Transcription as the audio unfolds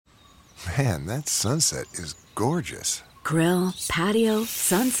Man, that sunset is gorgeous. Grill, patio,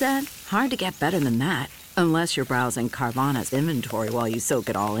 sunset. Hard to get better than that. Unless you're browsing Carvana's inventory while you soak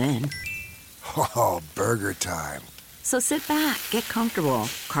it all in. Oh, burger time. So sit back, get comfortable.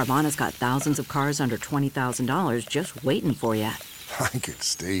 Carvana's got thousands of cars under $20,000 just waiting for you. I could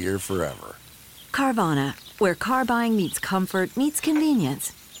stay here forever. Carvana, where car buying meets comfort, meets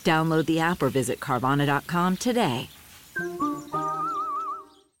convenience. Download the app or visit Carvana.com today.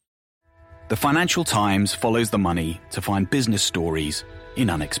 The Financial Times follows the money to find business stories in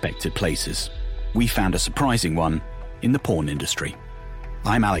unexpected places. We found a surprising one in the porn industry.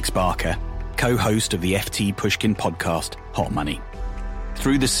 I'm Alex Barker, co-host of the FT Pushkin podcast, Hot Money.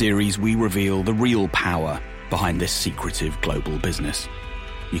 Through the series, we reveal the real power behind this secretive global business.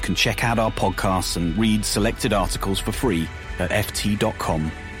 You can check out our podcasts and read selected articles for free at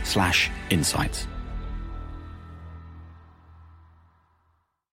ft.com/insights.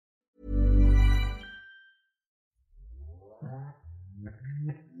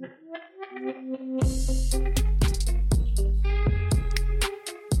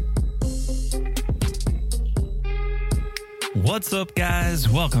 What's up, guys?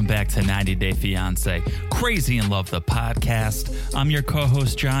 Welcome back to 90 Day Fiancé, Crazy in Love, the podcast. I'm your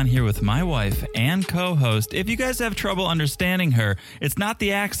co-host, John, here with my wife and co-host. If you guys have trouble understanding her, it's not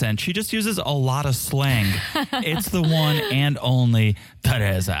the accent. She just uses a lot of slang. It's the one and only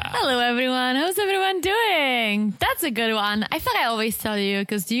Teresa. Hello, everyone. How's everyone doing? That's a good one. I feel like I always tell you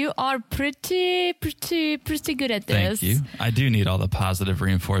because you are pretty good at this. Thank you. I do need all the positive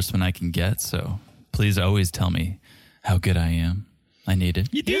reinforcement I can get, so please always tell me how good I am. I need it.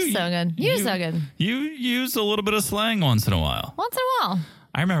 You do. You're so good. You're so good. You use a little bit of slang once in a while. Once in a while.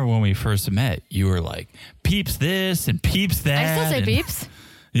 I remember when we first met, you were like, peeps this and peeps that. I still say peeps.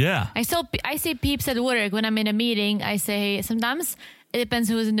 Yeah. I say peeps at work when I'm in a meeting. I say sometimes it depends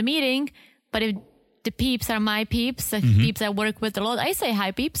who's in the meeting, but if the peeps are my peeps, the peeps I work with a lot, I say hi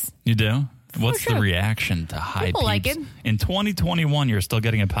peeps. You do? What's sure. the reaction to hi People peeps? like it. In 2021, you're still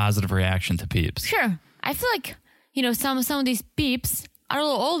getting a positive reaction to peeps. Sure. I feel like, you know, some of these peeps are a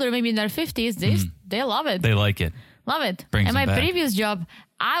little older, maybe in their 50s. They love it. They like it. Love it. Brings and them my back. previous job,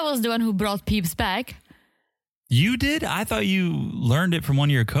 I was the one who brought peeps back. You did? I thought you learned it from one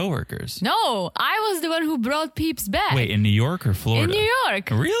of your coworkers. No, I was the one who brought peeps back. Wait, in New York or Florida? In New York.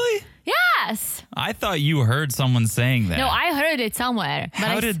 Really? Yes. I thought you heard someone saying that. No, I heard it somewhere.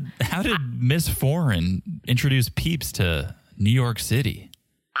 But How did Miss Foreign introduce peeps to New York City?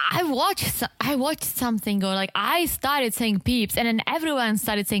 I watched something go like I started saying peeps and then everyone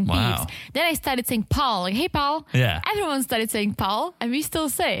started saying Wow. peeps. Then I started saying Paul, like, hey Paul. Yeah. Everyone started saying Paul and we still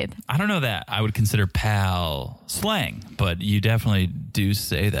say it. I don't know that I would consider pal slang, but you definitely do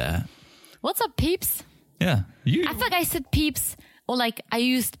say that. What's up, peeps? Yeah. I feel like I said peeps or like I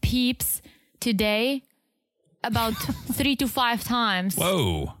used peeps today about 3 to 5 times.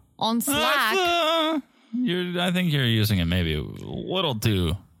 Whoa. On Slack. I think you're using it maybe a little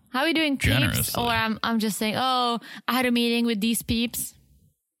too. How are we doing, peeps? Generously. Or I'm just saying, oh, I had a meeting with these peeps.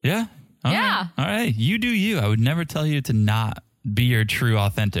 Yeah. All Yeah. right. All right. You do you. I would never tell you to not be your true,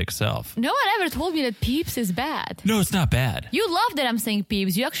 authentic self. No one ever told me that peeps is bad. No, it's not bad. You love that I'm saying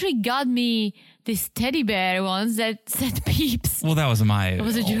peeps. You actually got me this teddy bear once that said peeps. Well, that was my. It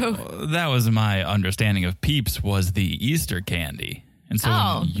was a joke. That was my understanding of Peeps was the Easter candy. And so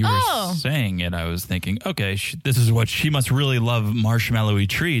when you were saying it, I was thinking, okay, this is what she must really love, marshmallowy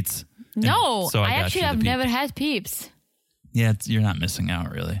treats. No, And so I actually have Peeps. never had peeps. Yeah, you're not missing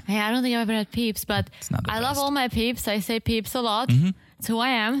out, really. Yeah, I don't think I've ever had peeps, but not the I love best. all my peeps. I say peeps a lot. It's who I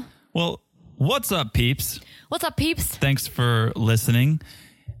am. Well, what's up, Peeps? What's up, peeps? Thanks for listening.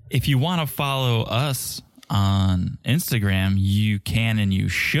 If you want to follow us on Instagram, you can and you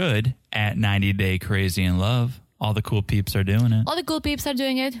should at 90 Day Crazy in Love. All the cool peeps are doing it. All the cool peeps are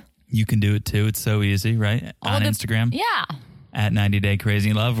doing it. You can do it too. It's so easy, right? On Instagram. Yeah. At 90 Day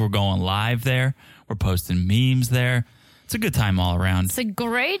Crazy in Love. We're going live there. We're posting memes there. It's a good time all around. It's a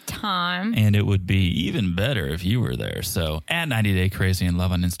great time. And it would be even better if you were there. So at 90 Day Crazy in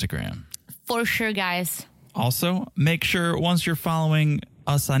Love on Instagram. For sure, guys. Also, make sure once you're following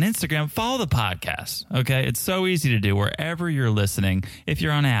us on Instagram, follow the podcast. Okay. It's so easy to do wherever you're listening. If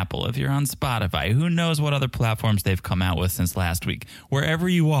you're on Apple, if you're on Spotify, who knows what other platforms they've come out with since last week. Wherever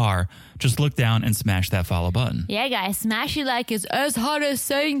you are, just look down and smash that follow button. Yeah, guys. Smash it like it's as hot as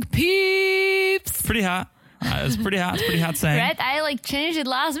saying peeps. It's pretty hot. It's pretty hot. It's pretty hot saying. Right? I changed it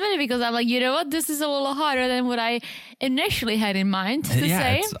last minute because I'm like, you know what? This is a little hotter than what I initially had in mind to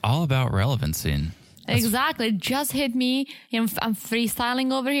say. It's all about relevancy. Exactly. Just hit me. I'm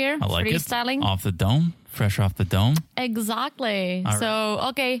freestyling over here. I like freestyling. it. Off the dome. Fresh off the dome. Exactly. All So,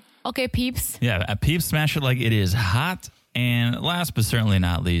 okay, peeps. Yeah, at Peeps, smash it like it is hot. And last but certainly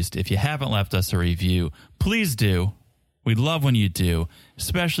not least, if you haven't left us a review, please do. We'd love when you do,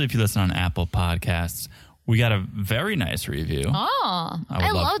 especially if you listen on Apple Podcasts. We got a very nice review. Oh,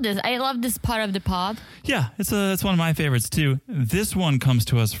 I love this. I love this part of the pod. Yeah, it's one of my favorites too. This one comes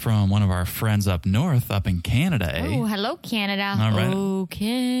to us from one of our friends up north, up in Canada. Oh, hello, Canada. All right. Oh,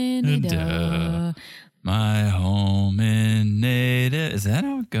 Canada. My home in native. Is that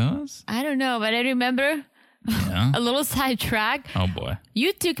how it goes? I don't know, but I remember Yeah. a little sidetrack. Oh boy.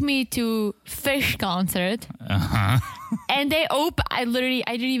 You took me to Fish concert, and they I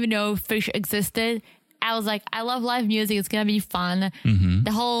didn't even know Fish existed. I was like, I love live music. It's gonna be fun. Mm-hmm.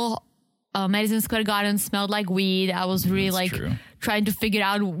 The whole Madison Square Garden smelled like weed. I was really true. trying to figure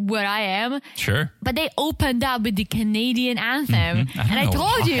out where I am. Sure. But they opened up with the Canadian anthem. Mm-hmm. And I know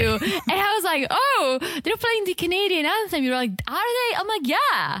told why. you. And I was like, oh, they're playing the Canadian anthem. You're like, are they? I'm like,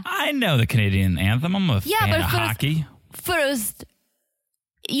 yeah. I know the Canadian anthem. I'm a fan of hockey. First,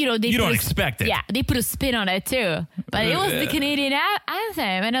 you know, You don't expect it. Yeah, they put a spin on it too. But it was the Canadian anthem.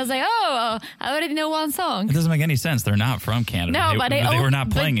 And I was like, oh, I already know one song. It doesn't make any sense. They're not from Canada. No, but they were not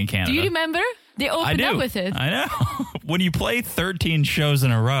playing in Canada. Do you remember? They I opened do. up with it. I know. When you play 13 shows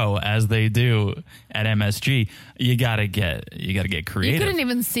in a row, as they do at MSG, you gotta get You creative. couldn't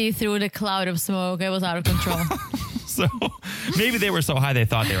even see through the cloud of smoke. It was out of control. So maybe they were so high they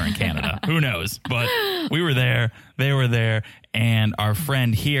thought they were in Canada. Who knows? But we were there. They were there. And our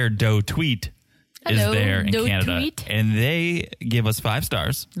friend here, Doe Tweet, is Hello, there in Doe Canada. Tweet. And they give us 5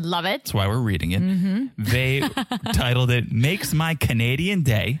 stars. Love it. That's why we're reading it. Mm-hmm. They titled it Makes My Canadian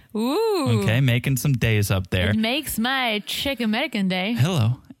Day. Ooh. Okay, making some days up there. It makes my Czech American day.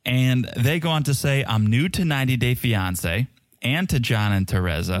 Hello. And they go on to say, I'm new to 90 Day Fiancé and to John and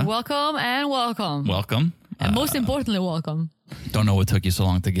Teresa. Welcome and welcome. Welcome. And most importantly, welcome. Don't know what took you so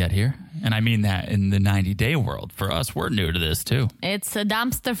long to get here. And I mean that in the 90-day world. For us, we're new to this too. It's a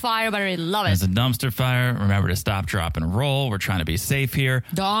dumpster fire, but I love It's it. a dumpster fire. Remember to stop, drop, and roll. We're trying to be safe here.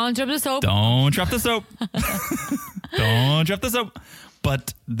 Don't drop the soap. Don't drop the soap. Don't drop the soap.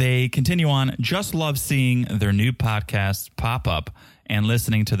 But they continue on. Just love seeing their new podcasts pop up and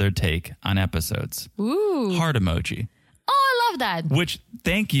listening to their take on episodes. Ooh. Heart emoji. Oh, I love that. Which,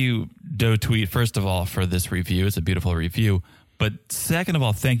 thank you, Doe Tweet, first of all, for this review. It's a beautiful review. But second of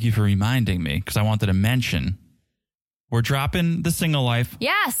all, thank you for reminding me, because I wanted to mention we're dropping The Single Life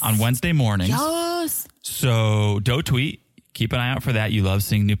Yes. on Wednesday mornings. Yes. So, Doe Tweet, keep an eye out for that. You love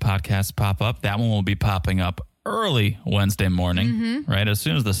seeing new podcasts pop up. That one will be popping up early Wednesday morning, right? As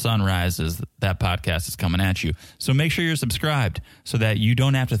soon as the sun rises, that podcast is coming at you. So make sure you're subscribed so that you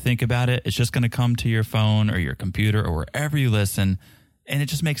don't have to think about it. It's just going to come to your phone or your computer or wherever you listen, and it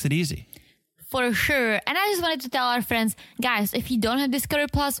just makes it easy. For sure. And I just wanted to tell our friends, guys, if you don't have Discovery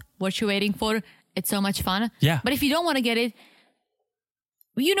Plus, what you waiting for? It's so much fun. Yeah. But if you don't want to get it,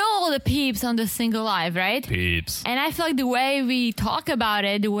 you know all the peeps on The Single Life, right? Peeps. And I feel like the way we talk about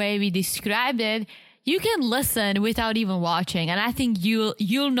it, the way we described it, you can listen without even watching. And I think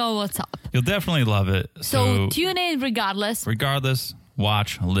you'll know what's up. You'll definitely love it. So tune in regardless. Regardless,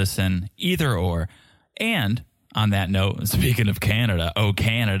 watch, listen, either or. And on that note, speaking of Canada, oh,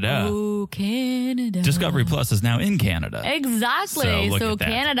 Canada. Oh, Canada. Discovery Plus is now in Canada. Exactly. So look So at that.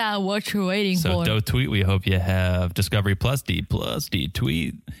 Canada, what you're waiting So for. Doe Tweet, we hope you have Discovery Plus, D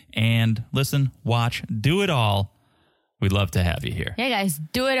Tweet, and listen, watch, do it all. We'd love to have you here. Yeah, guys,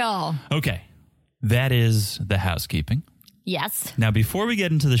 do it all. Okay, that is the housekeeping. Yes. Now, before we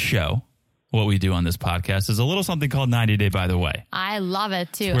get into the show, what we do on this podcast is a little something called 90 Day By the Way. I love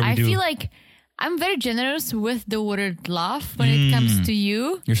it too. where we I do- feel like I'm very generous with the word love when it comes to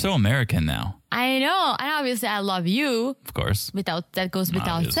you. You're so American now, I know. And obviously I love you. of course. That goes without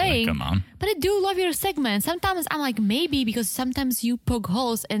Obviously, saying. come on. But I do love your segment. Sometimes I'm like, maybe because sometimes you poke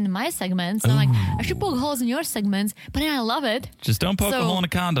holes in my segments. I'm like, I should poke holes in your segments. But then I love it. Just don't poke a So- hole in a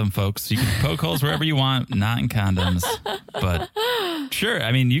condom, folks. You can poke holes wherever you want, not in condoms. But sure,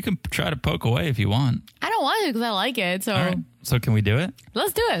 I mean, you can try to poke away if you want. I don't want to because I like it. So All right. So can we do it?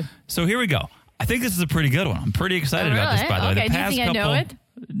 let's do it. So here we go. I think this is a pretty good one. I'm pretty excited Oh, about this, really? by the way. Okay, The do you past think I know it?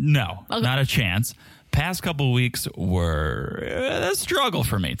 No, Okay. not a chance. Past couple of weeks were a struggle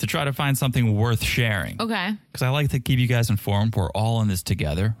for me to try to find something worth sharing. Okay. Because I like to keep you guys informed. We're all in this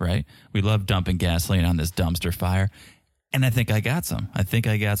together, right? We love dumping gasoline on this dumpster fire. And I think I got some. I think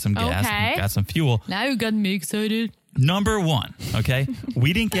I got some gas, Okay. got some fuel. Now you got me excited. Number one, okay?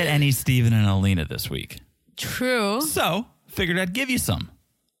 We didn't get any Steven and Alina this week. True. So, figured I'd give you some.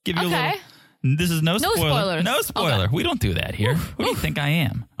 Give you a Okay. little. This is no spoiler. spoilers. No spoiler. Okay. We don't do that here. Who do you think I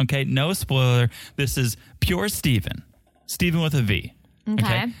am? Okay, no spoiler. This is pure Steven. Steven with a V.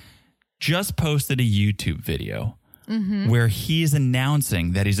 Okay. Just posted a YouTube video where he's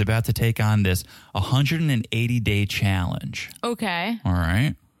announcing that he's about to take on this 180-day challenge. Okay. All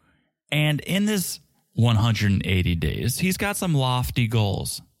right. And in this 180 days, he's got some lofty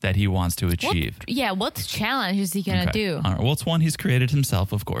goals that he wants to achieve. What challenge is he going to do? All right. Well, it's one he's created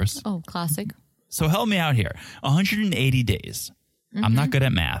himself, of course. Oh, classic. So help me out here. 180 days. I'm not good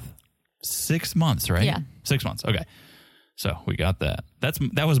at math. 6 months, right? Yeah. 6 months. Okay. So we got that.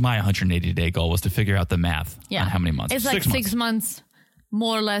 That was my 180-day goal, was to figure out the math on how many months. It's like 6 months,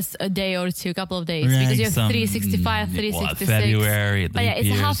 more or less a day or two, a couple of days. Because you have 365, 366. February, but yeah, it's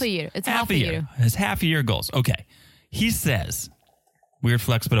a half a year. It's half a year. It's half a year goals. Okay. He says, weird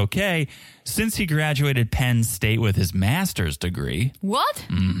flex, but okay, since he graduated Penn State with his master's degree. What?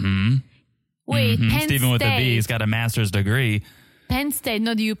 Mm-hmm. Wait, Penn Steven State. with a V, he's got a master's degree. Penn State,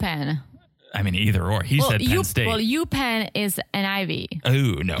 not UPenn. I mean, either or. He said Penn State. Well, UPenn is an Ivy. Oh,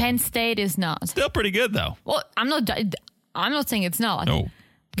 no. Penn State is not. Still pretty good, though. Well, I'm not saying it's not. No.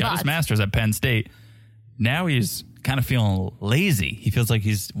 Got his master's at Penn State. Now he's kind of feeling lazy. He feels like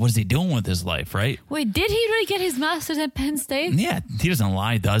what is he doing with his life, right? Wait, did he really get his master's at Penn State? Yeah, he doesn't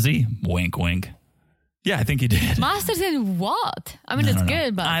lie, does he? Wink, wink. Yeah, I think he did. Master's in what? I mean, it's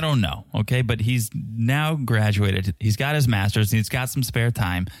good, but I don't know. Okay, but he's now graduated. He's got his master's. And he's got some spare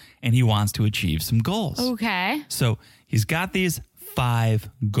time, and he wants to achieve some goals. Okay. So he's got these 5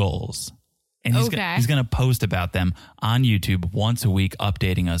 goals, and he's going to post about them on YouTube once a week,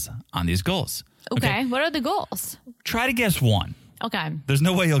 updating us on these goals. Okay. What are the goals? Try to guess one. Okay. There's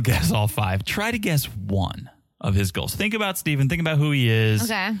no way you'll guess all 5. Try to guess one of his goals. Think about Steven. Think about who he is.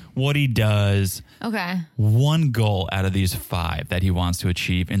 Okay. What he does. Okay. One goal out of these 5 that he wants to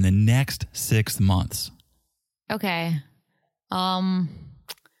achieve in the next 6 months. Okay.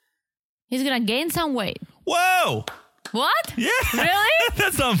 He's gonna gain some weight. Whoa! What? Yeah. Really?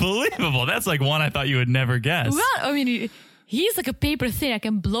 That's unbelievable. That's like one I thought you would never guess. What? I mean, he's like a paper thin. I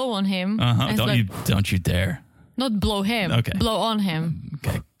can blow on him. Don't you dare. Not blow him. Okay. Blow on him.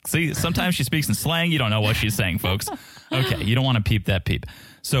 Okay. See, sometimes she speaks in slang. You don't know what she's saying, folks. Okay, you don't want to peep that peep.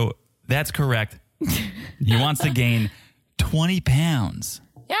 So that's correct. He wants to gain 20 pounds.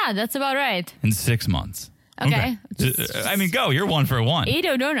 Yeah, that's about right. In 6 months. Okay. I mean, go. You're 1 for 1. Eat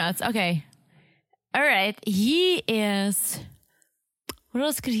donuts. Okay. All right. He is. What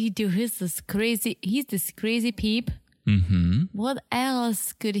else could he do? He's this crazy peep. Mm-hmm. What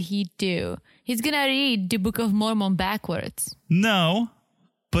else could he do? He's gonna read the Book of Mormon backwards. No.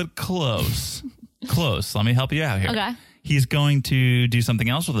 But close. Close. Let me help you out here. Okay. He's going to do something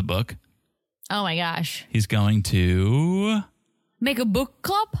else with the book. Oh my gosh. He's going to... Make a book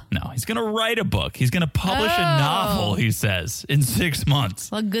club? No, he's going to write a book. He's going to publish a novel, he says, in 6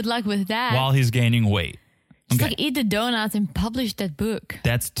 months. Well, good luck with that. While he's gaining weight. Just like eat the donuts and publish that book.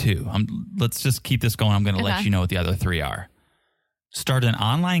 That's 2. Let's just keep this going. I'm going to let you know what the other 3 are. Start an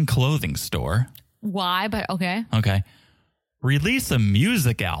online clothing store. Why? But okay. Okay. Release a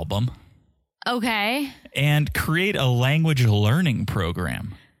music album. Okay. And create a language learning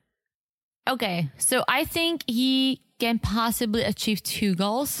program. Okay. So I think he can possibly achieve 2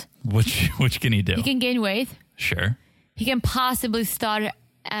 goals. Which can he do? He can gain weight. Sure. He can possibly start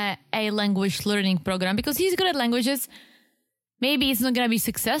a language learning program because he's good at languages. Maybe it's not going to be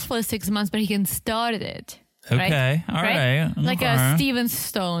successful in 6 months, but he can start it. Okay. All right. Like a Steven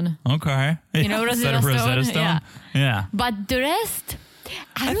Stone. Okay. You know Rosetta Stone? Yeah. But the rest,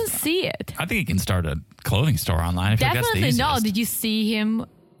 I don't see it. I think he can start a clothing store online. Definitely no. Did you see him?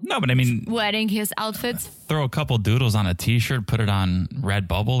 No, but I mean, wearing his outfits. Throw a couple doodles on a T-shirt, put it on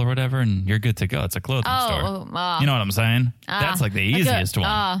Redbubble or whatever, and you're good to go. It's a clothing store. You know what I'm saying? That's like the easiest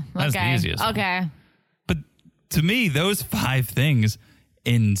one. That's the easiest one. Okay. But to me, those 5 things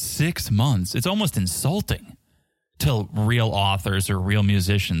in 6 months, it's almost insulting to real authors or real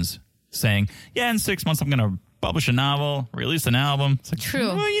musicians saying, yeah, in 6 months, I'm going to publish a novel, release an album. It's like, true.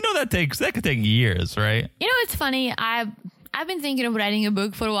 Well, you know, that could take years, right? You know, it's funny. I've been thinking of writing a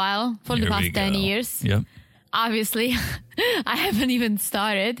book for a while, for the past 10 years. Yep. Obviously, I haven't even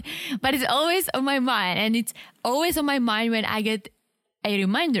started, but it's always on my mind. And it's always on my mind when I get a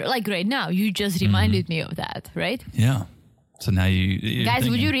reminder. Like right now, you just reminded me of that, right? Yeah. So now you're guys,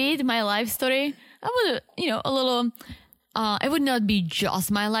 thinking. Would you read my life story? I would, a little, it would not be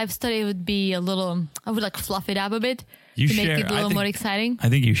just my life story. It would be a little, I would like fluff it up a bit. Make it a little more exciting. I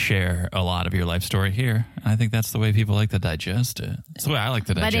think you share a lot of your life story here. I think that's the way people like to digest it. That's the way I like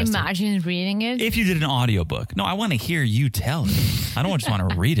to digest it. But imagine reading it. If you did an audiobook. No, I want to hear you tell it. I don't just want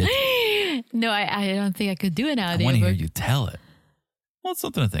to read it. No, I don't think I could do it I nowadays. want to hear you tell it. Well, it's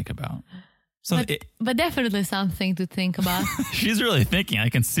something to think about. So But definitely something to think about. she's really thinking. I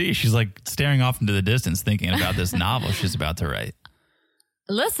can see she's like staring off into the distance, thinking about this novel she's about to write.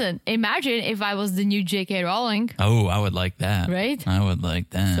 Listen, imagine if I was the new J.K. Rowling. Oh, I would like that. Right? I would like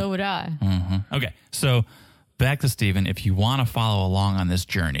that. So would I. Okay, so back to Stephen. If you want to follow along on this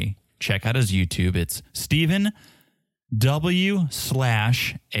journey, check out his YouTube. It's Stephen W/AV.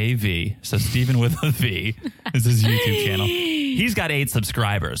 So Stephen with a V is his YouTube channel. He's got 8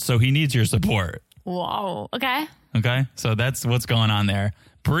 subscribers, so he needs your support. Wow. Okay. Okay, so that's what's going on there.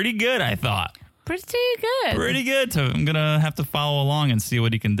 Pretty good, I thought. Pretty good. Pretty good. So I'm going to have to follow along and see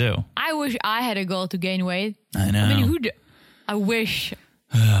what he can do. I wish I had a goal to gain weight. I know. I mean, I wish.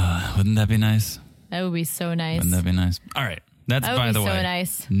 Wouldn't that be nice? That would be so nice. Wouldn't that be nice? All right. That's, That would by be the so way,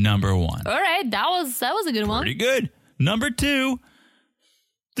 nice. number 1. All right. That was a good one. Pretty good. Number 2.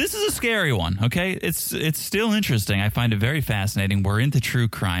 This is a scary one, okay? It's still interesting. I find it very fascinating. We're into true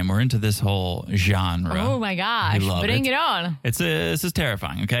crime. We're into this whole genre. Oh my gosh. We love Bring it on. This is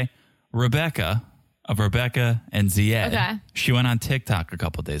terrifying, okay? Rebecca of Rebecca and Zied. Okay. She went on TikTok a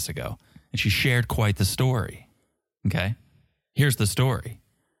couple days ago and she shared quite the story. Okay? Here's the story.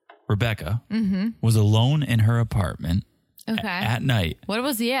 Rebecca was alone in her apartment Okay. at night. What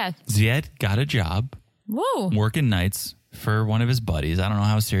was he at? Zied got a job Whoa. working nights for one of his buddies. I don't know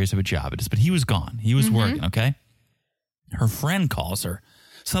how serious of a job it is, but he was gone. He was working, okay? Her friend calls her.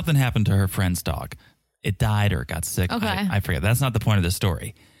 Something happened to her friend's dog. It died or it got sick. Okay. I forget. That's not the point of the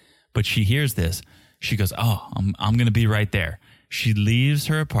story. But she hears this. She goes, oh, I'm going to be right there. She leaves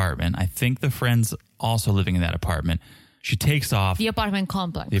her apartment. I think the friend's also living in that apartment. She takes off. The apartment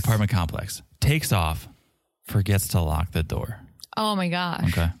complex. The apartment complex. Takes off. Forgets to lock the door. Oh my gosh.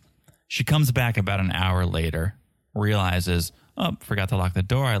 Okay. She comes back about an hour later, realizes, oh, forgot to lock the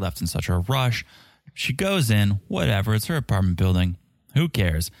door. I left in such a rush. She goes in, whatever. It's her apartment building. Who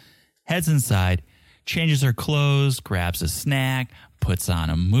cares? Heads inside, changes her clothes, grabs a snack, puts on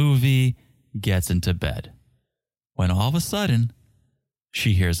a movie, gets into bed. When all of a sudden,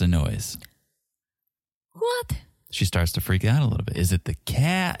 she hears a noise. What? She starts to freak out a little bit. Is it the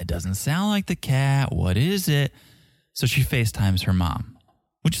cat? It doesn't sound like the cat. What is it? So she FaceTimes her mom,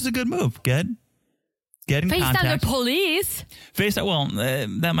 which is a good move. Get in FaceTime contact. the police? Well,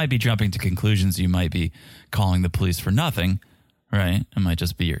 that might be jumping to conclusions. You might be calling the police for nothing, right? It might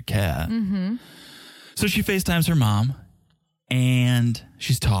just be your cat. Mm-hmm. So she FaceTimes her mom, and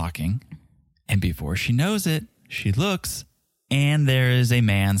she's talking. And before she knows it, she looks, and there is a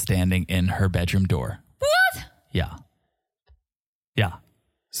man standing in her bedroom door. What? Yeah.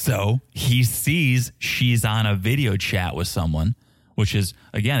 So he sees she's on a video chat with someone, which is,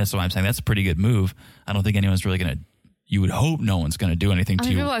 again, that's what I'm saying. That's a pretty good move. I don't think anyone's really going to, you would hope no one's going to do anything I to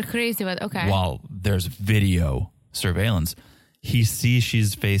mean, you people are crazy, but okay. while there's video surveillance. He sees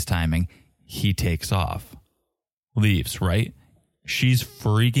she's FaceTiming. He takes off, leaves, right? She's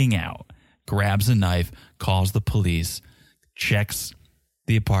freaking out, grabs a knife, calls the police, checks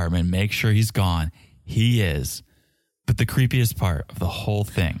the apartment, makes sure he's gone. He is. But the creepiest part of the whole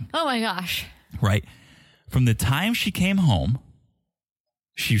thing, Oh my gosh. right? From the time she came home,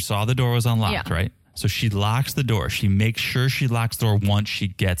 she saw the door was unlocked, Yeah. right? So she locks the door. She makes sure she locks the door once she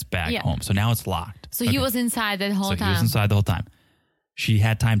gets back Yeah. home. So now it's locked. So he was inside that whole So time. he was inside the whole time. She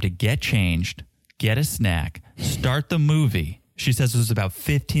had time to get changed, get a snack, start the movie. She says it was about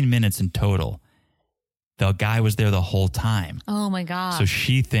 15 minutes in total. The guy was there the whole time. Oh my gosh. So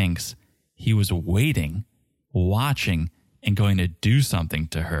she thinks he was waiting, watching, and going to do something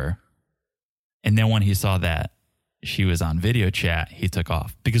to her. And then when he saw that she was on video chat, he took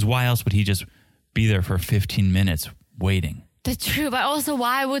off. Because why else would he just be there for 15 minutes waiting? That's true, but also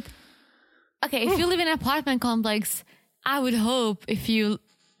why would... Okay, if you live in an apartment complex, I would hope if you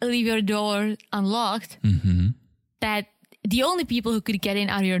leave your door unlocked, that the only people who could get in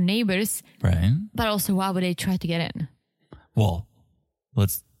are your neighbors, Right? but also why would they try to get in? Well,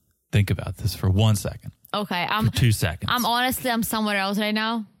 let's think about this for 1 second. Okay, For 2 seconds. I'm somewhere else right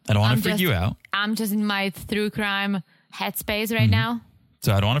now. I don't want I'm to freak just- you out. I'm just in my true crime headspace right now.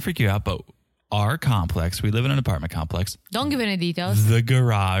 So I don't want to freak you out, but our complex, we live in an apartment complex. Don't give any details. The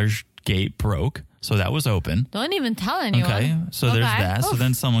garage gate broke, so that was open. Don't even tell anyone. Okay, so there's Okay. that. So Oof.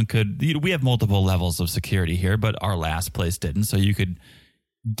 then someone could, we have multiple levels of security here, but our last place didn't. So you could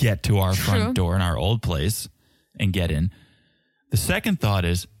get to our True. front door in our old place and get in. The second thought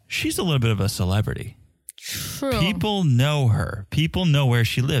is she's a little bit of a celebrity. True. People know her. People know where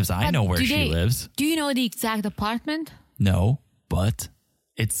she lives. I But know where do she they- lives. Do you know the exact apartment? No, but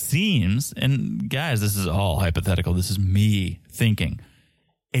it seems, and guys, this is all hypothetical. This is me thinking.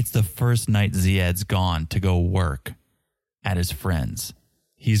 It's the first night Ziad's gone to go work at his friend's.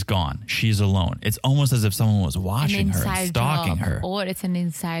 He's gone. She's alone. It's almost as if someone was watching her, and stalking her. Or it's an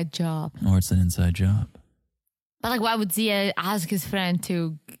inside job. Or it's an inside job. But like, why would Ziad ask his friend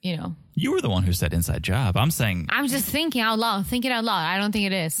to, You were the one who said inside job. I'm saying... I'm just thinking out loud. I don't think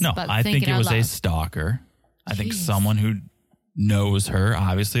it is. No, but I think it was loud. a stalker. I think Jeez. someone who knows her.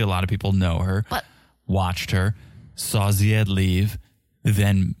 Obviously, a lot of people know her. But watched her, saw Ziad leave,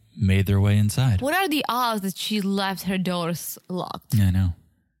 then made their way inside. what are the odds that she left her doors locked? Yeah, I know.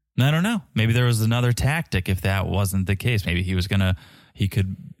 I don't know. Maybe there was another tactic if that wasn't the case. Maybe he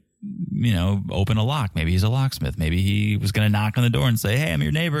could, open a lock. Maybe he's a locksmith. Maybe he was going to knock on the door and say, hey, I'm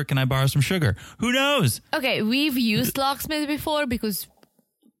your neighbor. Can I borrow some sugar? Who knows? Okay, we've used locksmith before because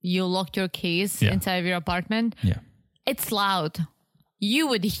you locked your keys inside of your apartment. Yeah. It's loud. You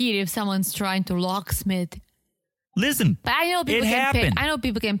would hear if someone's trying to locksmith. Listen, But I know people it happened. I know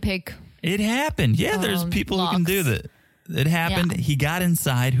people can pick. It happened. Yeah, there's people who can do locks. that. It happened. Yeah. He got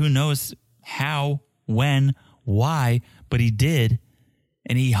inside. Who knows how, when, why, but he did.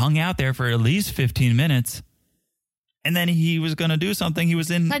 And he hung out there for at least 15 minutes. And then he was going to do something. He was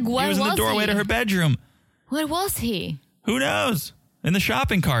in, Like, he where was in the was doorway he? to her bedroom. Where was he? Who knows? In the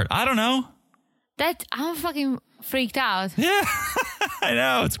shopping cart. I don't know. I'm fucking freaked out. Yeah, I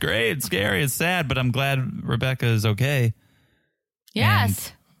know. It's great. It's scary. It's sad, but I'm glad Rebecca is okay.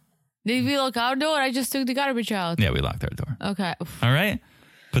 Yes. Did we lock our door? I just took the garbage out. Yeah, we locked our door. Okay. Oof. All right.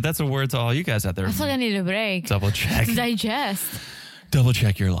 But that's a word to all you guys out there. I feel like I need a break Double check. to digest. Double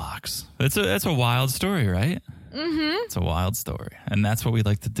check your locks. That's a wild story, right? Mm-hmm. It's a wild story. And that's what we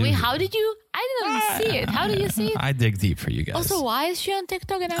like to do. Wait, how did you? I didn't see it. How did you see it? I dig deep for you guys. Also, why is she on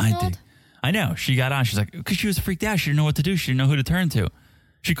TikTok and I'm not? I know. She got on. She's like, because she was freaked out. She didn't know what to do. She didn't know who to turn to.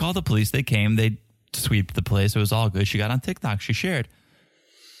 She called the police. They came. They sweeped the place. It was all good. She got on TikTok. She shared.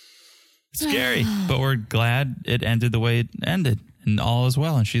 It's scary, but we're glad it ended the way it ended. And all is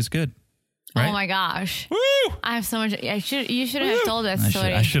well. And she's good. Right? Oh my gosh. Woo! I have so much. You should have told that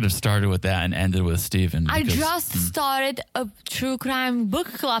story. I should have started with that and ended with Steven. I because- just started a true crime book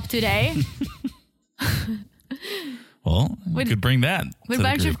club today Well, we could bring that with to a the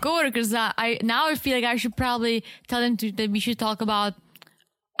bunch group. of coworkers. I feel like I should probably tell them that we should talk about,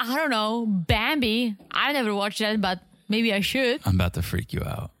 I don't know, Bambi. I never watched that, but maybe I should. I'm about to freak you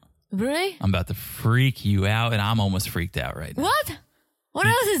out. Really? I'm about to freak you out, and I'm almost freaked out right now. What? What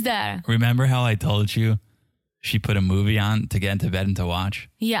else is there? Remember how I told you she put a movie on to get into bed and to watch?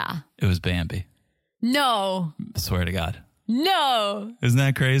 Yeah. It was Bambi. No. I swear to God. No. Isn't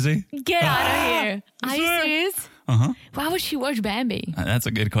that crazy? Get out of here. Are you swear. serious? Uh-huh. Why would she watch Bambi? That's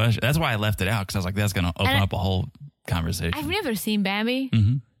a good question. That's why I left it out, because I was like, that's going to open up a whole conversation. I've never seen Bambi.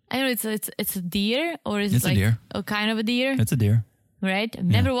 Mm-hmm. I know it's a deer, or is It's it a like deer. a kind of a deer? It's a deer. Right? I've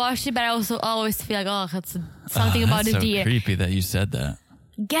never watched it, but I also always feel like, oh, that's something about That's a so deer. creepy that you said that.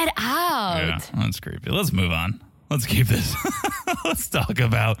 Get out. Yeah, that's creepy. Let's move on. Let's keep this. Let's talk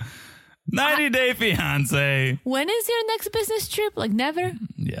about 90 Day Fiancé. When is your next business trip? Like never?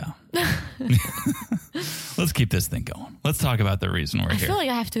 Yeah. Let's keep this thing going. Let's talk about the reason we're I here. feel like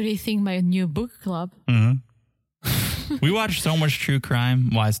I have to rethink my new book club. We watch so much true crime.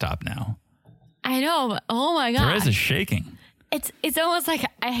 Why stop now? I know. But oh my God. Therese is shaking. It's almost like,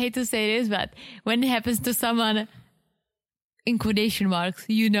 I hate to say this, but when it happens to someone, in quotation marks,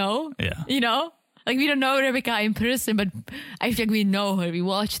 Yeah. Like we don't know Rebecca in person, but I feel like we know her. We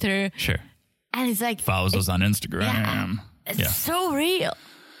watched her. Sure. And it's like, Follows us on Instagram. it's so real.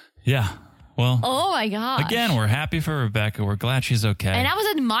 Yeah. Well, Oh my God. again, we're happy for Rebecca. We're glad she's okay. And I was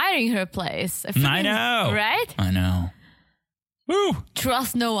admiring her place. I know. Right? I know. Woo.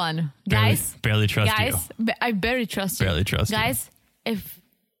 Trust no one. Barely- Guys. Barely trust you. Guys. I barely trust you. Barely trust you. Guys, if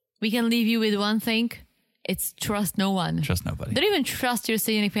we can leave you with one thing, it's trust no one. Trust nobody. Don't even trust your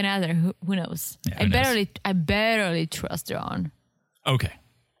significant other. Who knows? Yeah, who knows? I barely trust Ron. Okay.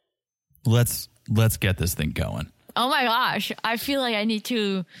 Let's get this thing going. Oh my gosh. I feel like I need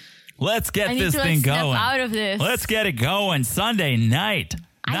to Let's get I need this to thing step going. out of this. Let's get it going. Sunday night.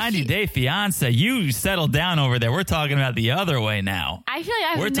 90 Day Fiance. You settled down over there. We're talking about the other way now. I feel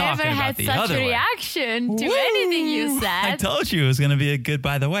like We're I've never talking about had the such other a way. reaction to Woo! anything you I said. told you it was going to be a good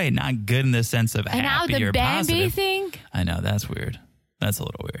by the way. Not good in the sense of And now happy the or Bambi positive. thing. I know. That's weird. That's a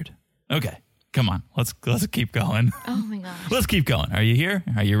little weird. Okay. Come on. Let's keep going. Oh my gosh. Let's keep going. Are you here?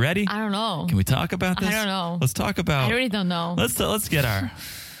 Are you ready? I don't know. Can we talk about this? I don't know. Let's talk about I really don't know. Let's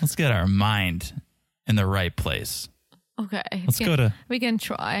get our mind in the right place. Okay. We can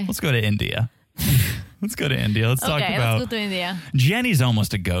try. Let's go to India. Let's go to India. Let's talk Okay, about let's go to India. Jenny's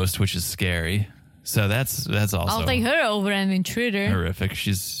almost a ghost, which is scary. So that's also I'll take her over an intruder. horrific.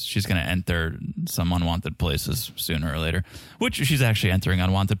 She's going to enter some unwanted places sooner or later, which she's actually entering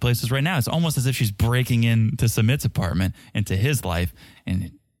unwanted places right now. It's almost as if she's breaking into Sumit's apartment, into his life,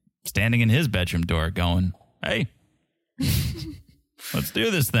 and standing in his bedroom door going, hey, let's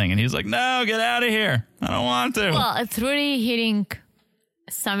do this thing. And he's like, no, get out of here. I don't want to. Well, it's really hitting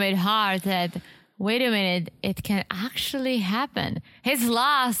Sumit hard that, wait a minute, it can actually happen. His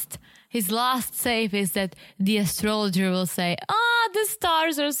last save is that the astrologer will say, the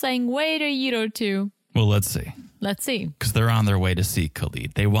stars are saying wait a year or two. Well, let's see. Let's see. Because they're on their way to see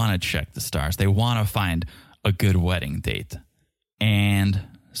Khalid. They want to check the stars. They want to find a good wedding date. And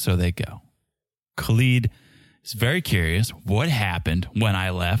so they go. Khalid is very curious. What happened when I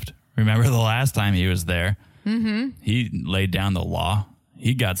left? Remember the last time he was there? Mm-hmm. He laid down the law.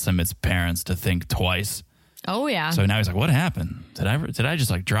 He got Sumit's parents to think twice. Oh, yeah. So now he's like, what happened? Did I just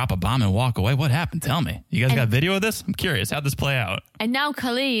like drop a bomb and walk away? What happened? Tell me. You guys got video of this? I'm curious. How'd this play out? And now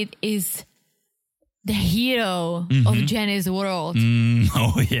Khalid is the hero of Jenny's world.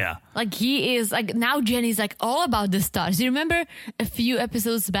 Oh, yeah. Like he is like, now Jenny's like all about the stars. You remember a few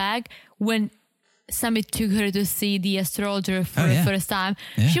episodes back when Sumit took her to see the astrologer for the first time?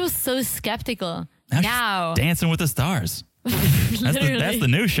 Yeah. She was so skeptical. Now she's Dancing with the Stars. That's the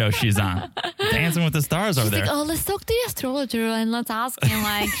new show she's on. Dancing with the Stars over there. Like, let's talk to the astrologer and let's ask him,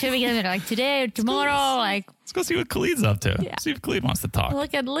 like, should we get it like today or tomorrow? Like, let's go see what Khalid's up to. Yeah. See if Khalid wants to talk.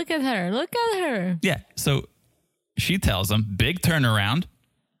 look at her. Yeah. So she tells him, big turnaround.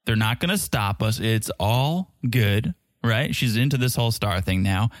 They're not going to stop us. It's all good, right? She's into this whole star thing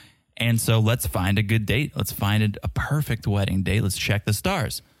now. And so let's find a good date. Let's find a perfect wedding date. Let's check the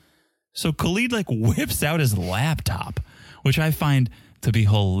stars. So Khalid like whips out his laptop, which I find to be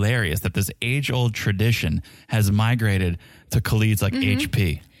hilarious that this age-old tradition has migrated to Khalid's like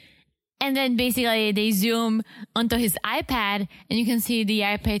HP. And then basically they zoom onto his iPad and you can see the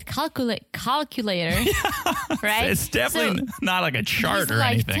iPad calculator, right? It's definitely not like a chart it's or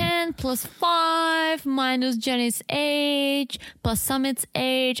like anything. 10 plus 5 minus Jenny's age plus Sumit's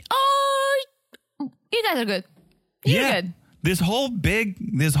age. Oh, you guys are good. You're good. This whole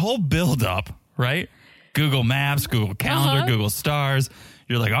build up, right? Google Maps, Google Calendar, Google Stars.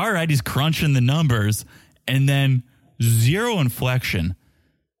 You're like, all right, he's crunching the numbers. And then zero inflection.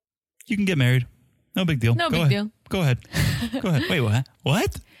 You can get married. No big deal. No big deal. Go ahead. Go ahead. Wait, what?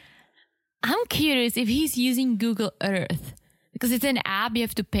 What? I'm curious if he's using Google Earth because it's an app, you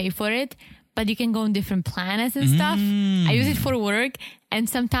have to pay for it, but you can go on different planets and stuff. I use it for work, and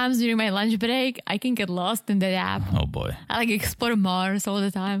sometimes during my lunch break, I can get lost in that app. Oh, boy. I like explore Mars all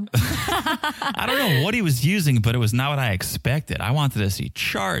the time. I don't know what he was using, but it was not what I expected. I wanted to see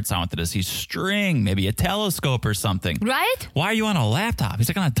charts. I wanted to see string, maybe a telescope or something. Right? Why are you on a laptop? He's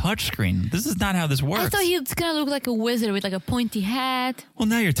like on a touch screen. This is not how this works. I thought he was going to look like a wizard with like a pointy hat. Well,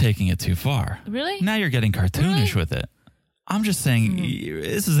 now you're taking it too far. Really? Now you're getting cartoonish with it. I'm just saying,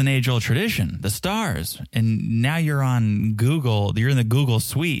 this is an age-old tradition, the stars. And now you're on Google. You're in the Google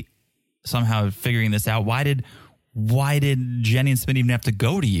suite, somehow figuring this out. Why did Jenny and Smith even have to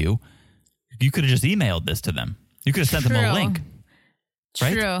go to you? You could have just emailed this to them. You could have sent them a link.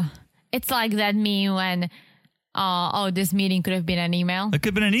 Right? True. It's like that meme when, this meeting could have been an email. It could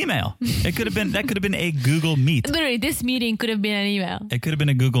have been an email. That could have been a Google Meet. Literally, this meeting could have been an email. It could have been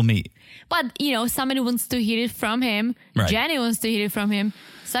a Google Meet. But, somebody wants to hear it from him. Right. Jenny wants to hear it from him.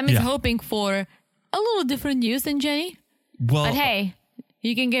 Summit's hoping for a little different news than Jenny. Well, But hey,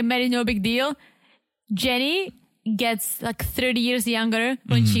 you can get married, no big deal. Jenny gets like 30 years younger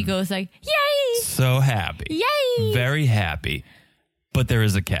when she goes like, yay! so happy. Yay! Very happy. But there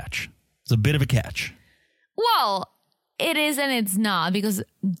is a catch. It's a bit of a catch. Well, it is and it's not because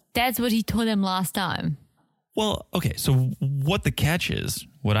that's what he told him last time. Well, okay, so what the catch is,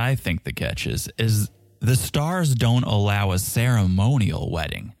 what I think the catch is the stars don't allow a ceremonial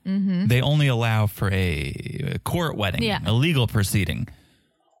wedding. Mm-hmm. They only allow for a court wedding, a legal proceeding.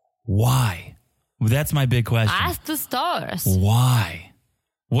 Why? That's my big question. Ask the stars. Why?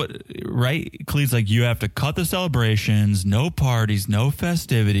 What? Right? Khalid's like, you have to cut the celebrations, no parties, no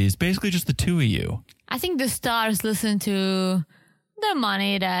festivities, basically just the two of you. I think the stars listen to the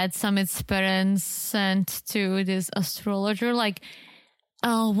money that Summit's parents sent to this astrologer. Like,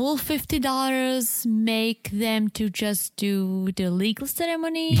 will $50 make them to just do the legal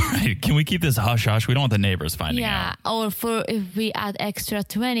ceremony? Right. Can we keep this hush-hush? We don't want the neighbors finding out. Yeah. Or if we add extra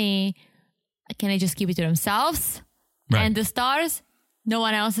 20, can they just keep it to themselves? Right. And the stars, no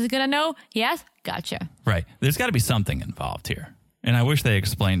one else is going to know? Yes? Gotcha. Right. There's got to be something involved here. And I wish they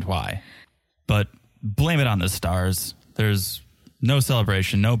explained why. But blame it on the stars. There's no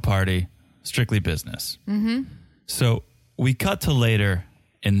celebration, no party, strictly business. Mm-hmm. So we cut to later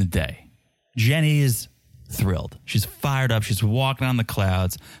in the day. Jenny is thrilled. She's fired up. She's walking on the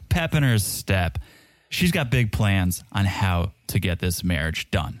clouds, pep in her step. She's got big plans on how to get this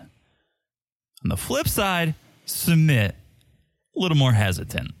marriage done. On the flip side, Sumit, a little more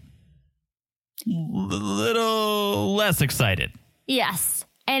hesitant. A little less excited. Yes.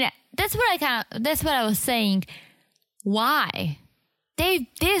 And that's what I was saying. Why?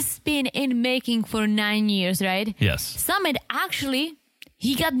 This been in making for 9 years, right? Yes. Sumit actually,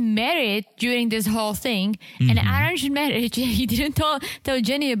 he got married during this whole thing, an arranged marriage he didn't tell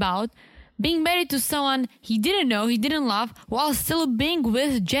Jenny about, being married to someone he didn't know, he didn't love, while still being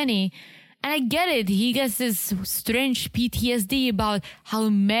with Jenny. And I get it, he gets this strange PTSD about how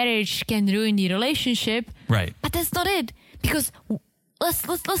marriage can ruin the relationship. Right. But that's not it. Because let's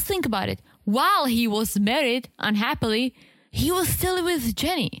think about it. While he was married unhappily, he was still with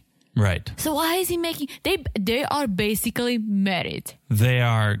Jenny. Right. So why is he making... They are basically married. They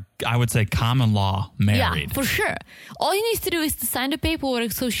are, I would say, common law married. Yeah, for sure. All he needs to do is to sign the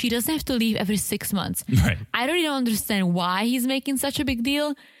paperwork so she doesn't have to leave every 6 months. Right. I really don't understand why he's making such a big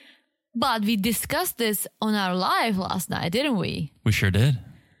deal. But we discussed this on our live last night, didn't we? We sure did.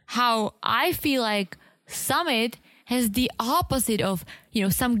 How I feel like Sumit has the opposite of,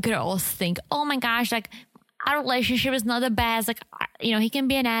 some girls think, oh my gosh, like, our relationship is not the best. Like, he can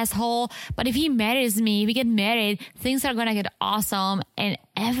be an asshole, but if he marries me, we get married, things are going to get awesome and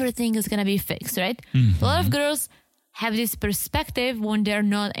everything is going to be fixed, right? Mm-hmm. A lot of girls have this perspective when they're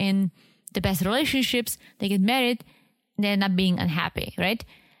not in the best relationships, they get married, they end up being unhappy, right?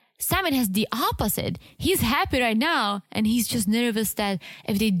 Sumit has the opposite. He's happy right now and he's just nervous that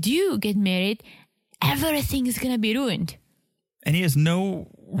if they do get married, everything is going to be ruined. And he has no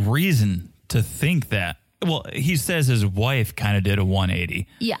reason to think that. Well, he says his wife kind of did a 180.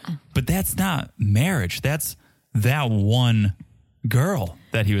 Yeah. But that's not marriage. That's that one girl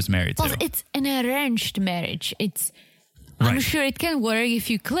that he was married to. Well, it's an arranged marriage. Right. I'm sure it can work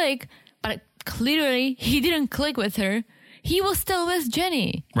if you click, but clearly he didn't click with her. He was still with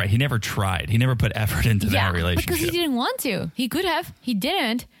Jenny. Right. He never tried. He never put effort into that relationship. Because he didn't want to. He could have. He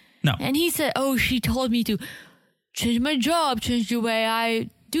didn't. No. And he said, oh, she told me to change my job, change the way I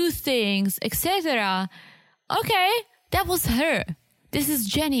do things, etc. Okay, that was her. This is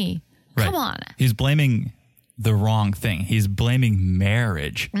Jenny. Right. Come on. He's blaming the wrong thing. He's blaming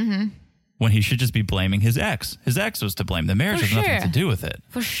marriage when he should just be blaming his ex. His ex was to blame. The marriage has nothing to do with it.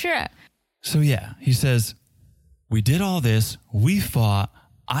 For sure. So yeah, he says, we did all this. We fought.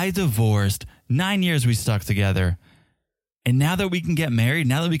 I divorced. 9 years we stuck together. And now that we can get married,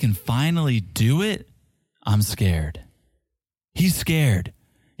 now that we can finally do it, I'm scared. He's scared.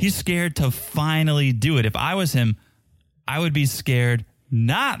 He's scared to finally do it. If I was him, I would be scared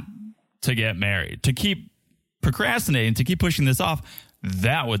not to get married, to keep procrastinating, to keep pushing this off.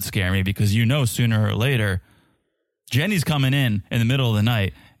 That would scare me because sooner or later, Jenny's coming in the middle of the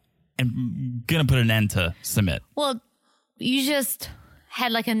night and going to put an end to Sumit. Well, you just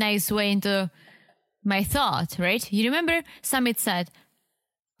had like a nice way into my thought, right? You remember Sumit said,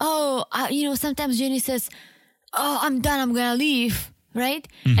 oh, sometimes Jenny says, oh, I'm done, I'm going to leave. Right?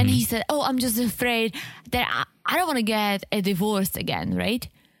 Mm-hmm. And he said, oh, I'm just afraid that I don't want to get a divorce again, right?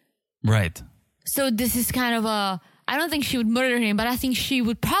 Right. So this is kind of I don't think she would murder him, but I think she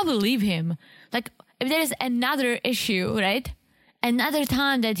would probably leave him. Like, if there is another issue, right? Another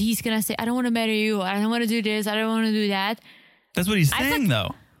time that he's going to say, I don't want to marry you, I don't want to do this, I don't want to do that. That's what he's saying,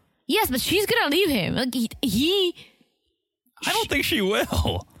 though. Yes, but she's going to leave him. Like, I don't think she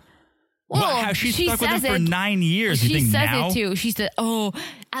will. Well, how she's stuck with him for 9 years. She says it too. She said, oh,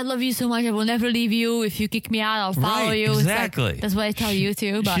 I love you so much. I will never leave you. If you kick me out, I'll follow you. Exactly. That's what I tell you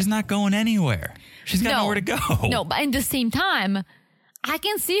too. But she's not going anywhere. She's got nowhere to go. No, but at the same time, I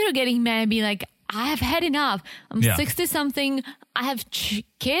can see her getting mad and be like, I have had enough. I'm 60-something. I have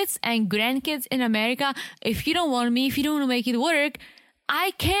kids and grandkids in America. If you don't want me, if you don't want to make it work,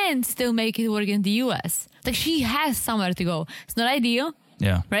 I can still make it work in the U.S. Like, she has somewhere to go. It's not ideal.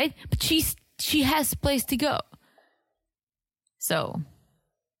 Yeah. Right? But she has a place to go. So.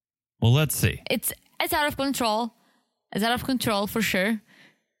 Well, let's see. It's out of control. It's out of control for sure.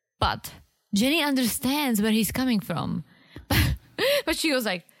 But Jenny understands where he's coming from. But she was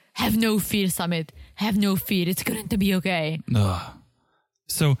like, have no fear, Sumit. Have no fear. It's going to be okay. Ugh.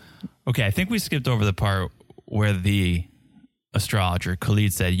 So, okay, I think we skipped over the part where the astrologer,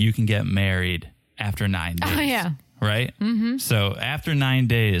 Khalid, said you can get married after 9 days. Oh, yeah. Right? Mm-hmm. So after 9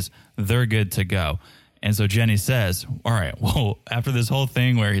 days, they're good to go. And so Jenny says, all right, well, after this whole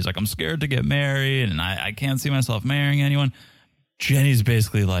thing where he's like, I'm scared to get married and I can't see myself marrying anyone, Jenny's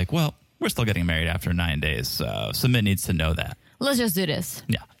basically like, well, we're still getting married after 9 days. So Sumit needs to know that. Let's just do this.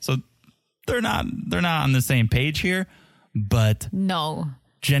 Yeah. So they're not on the same page here, but No.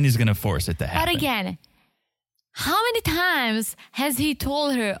 Jenny's going to force it to happen. But again, how many times has he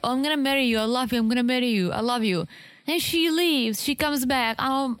told her, oh, I'm going to marry you. I love you. I'm going to marry you. I love you. And she leaves. She comes back.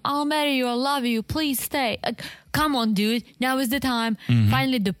 I'll marry you. I love you. Please stay. Come on, dude. Now is the time.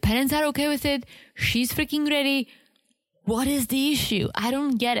 Finally, the parents are okay with it. She's freaking ready. What is the issue? I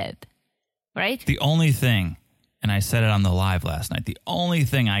don't get it. Right? The only thing, and I said it on the live last night, the only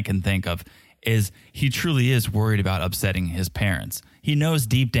thing I can think of is he truly is worried about upsetting his parents. He knows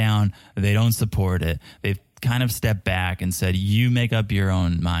deep down they don't support it. They've kind of stepped back and said, you make up your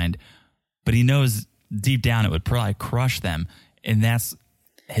own mind. But he knows deep down it would probably crush them. And that's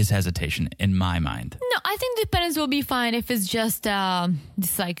his hesitation in my mind. No, I think the parents will be fine if it's just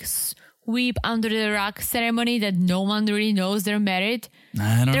this like sweep under the rug ceremony that no one really knows they're married.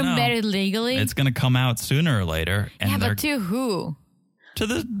 I don't They're know. married legally. It's going to come out sooner or later. And yeah, they're but to who? to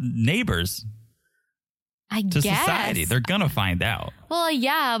the neighbors, I to guess. society. They're going to find out. Well,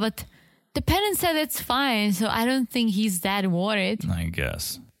 yeah, but the parents said it's fine, so I don't think he's that worried. I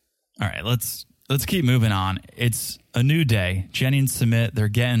guess. All right, let's keep moving on. It's a new day. Jenny and Sumit, they're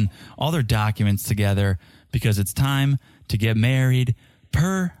getting all their documents together because it's time to get married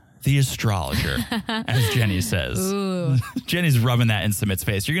per the astrologer, as Jenny says. Ooh. Jenny's rubbing that in Sumit's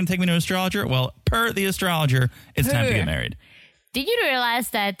face. You're going to take me to an astrologer? Well, per the astrologer, it's time to get married. Did you realize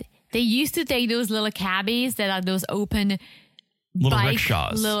that they used to take those little cabbies that are those open Little bike,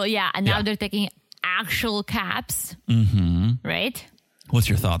 rickshaws. and now Yeah. they're taking actual cabs, right? What's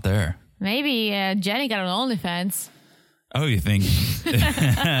your thought there? Maybe Jenny got an OnlyFans. Oh, you think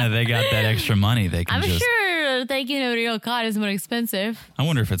they got that extra money? They can I'm just. sure taking a real car is more expensive. I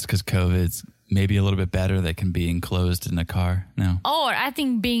wonder if it's because COVID's maybe a little bit better. They can be enclosed in a car. No. Or I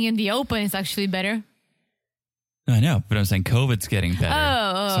think being in the open is actually better. I know, but I'm saying COVID's getting better.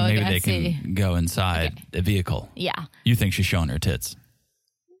 Oh, so maybe okay, I they see. can go inside a vehicle. Yeah. You think she's showing her tits?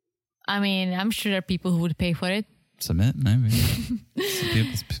 I mean, I'm sure there are people who would pay for it. Submit, maybe.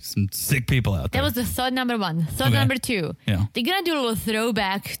 some sick people out there. That was the thought number one. Thought Okay. number two. Yeah. They're going to do a little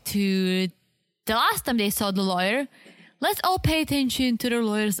throwback to the last time they saw the lawyer. Let's all pay attention to the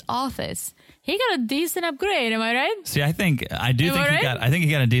lawyer's office. He got a decent upgrade, am I right? See, I think Am I he right?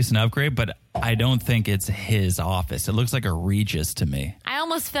 got a decent upgrade, but I don't think it's his office. It looks like a Regis to me. I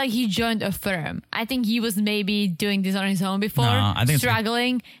almost felt like he joined a firm. I think he was maybe doing this on his own before, No, I think it's-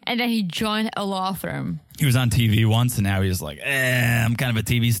 struggling, and then he joined a law firm. He was on TV once, and now he's like, I'm kind of a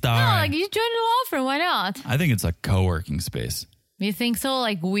TV star. No, like you joined a law firm. Why not? I think it's a co-working space. You think so?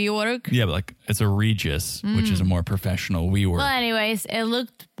 Like WeWork? Yeah, but like it's a Regis, which is a more professional WeWork. Well, anyways, it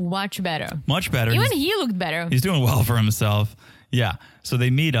looked much better. Much better. Even he looked better. He's doing well for himself. Yeah. So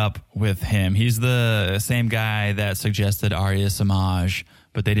they meet up with him. He's the same guy that suggested Arya Samaj,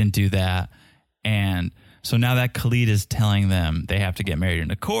 but they didn't do that. And so now that Khalid is telling them they have to get married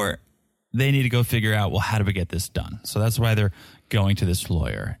in a court, they need to go figure out, well, how do we get this done? So that's why they're going to this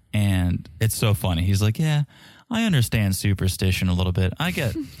lawyer. And it's so funny. He's like, yeah, I understand superstition a little bit. I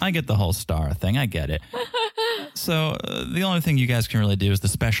get the whole star thing. I get it. So the only thing you guys can really do is the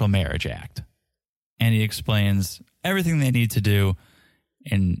Special Marriage Act. And he explains everything they need to do.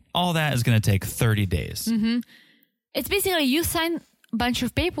 And all that is going to take 30 days. It's basically you sign a bunch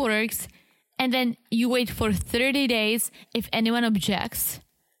of paperwork and then you wait for 30 days if anyone objects.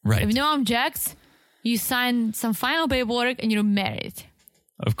 Right. If no one objects, you sign some final paperwork and you're married.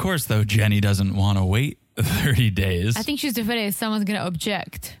 Of course, though, Jenny doesn't want to wait 30 days. I think she's afraid someone's going to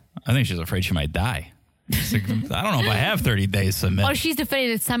object. I think she's afraid she might die. She's like, I don't know if I have 30 days to submit. Or she's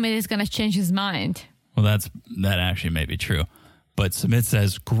afraid that somebody is going to change his mind. Well, that actually may be true. But Sumit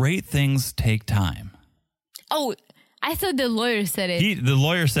says, great things take time. Oh, I thought the lawyer said it. The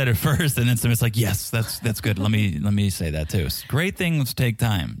lawyer said it first, and then Sumit's like, yes, that's good. Let me say that too. Great things take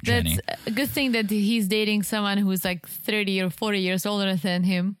time, Jenny. That's a good thing that he's dating someone who's like 30 or 40 years older than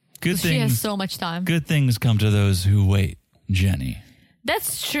him. Good She has things- so much time. Good things come to those who wait, Jenny.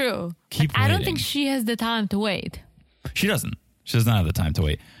 That's true. Keep But I don't waiting. think she has the time to wait. She doesn't. She does not have the time to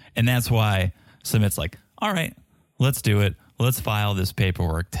wait. And that's why Sumit's like, all right, let's do it. Let's file this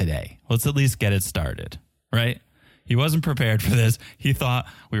paperwork today. Let's at least get it started, right? He wasn't prepared for this. He thought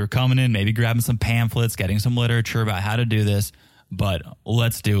we were coming in, maybe grabbing some pamphlets, getting some literature about how to do this. But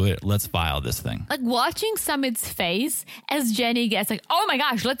let's do it. Let's file this thing. Like watching Sumit's face as Jenny gets like, oh my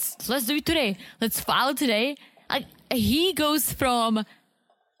gosh, let's do it today. Let's file it today. Like he goes from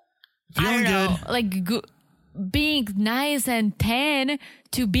Feeling I don't know, good. like being nice and tan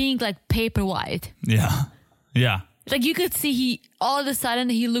to being like paper white. Yeah. Yeah. Like you could see all of a sudden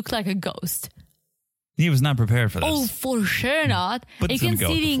he looked like a ghost. He was not prepared for this. Oh, for sure not. But You it's gonna can go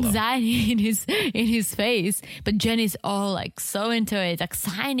with see the the flow. anxiety in his face. But Jenny's all like so into it, like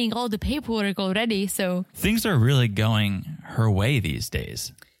signing all the paperwork already. So Things are really going her way these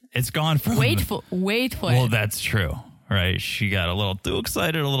days. It's gone from wait for Well, it. that's true, right? She got a little too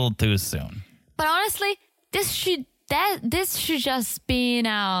excited a little too soon. But honestly, this should just be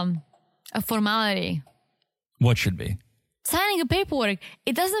a formality. What should be? Signing a paperwork,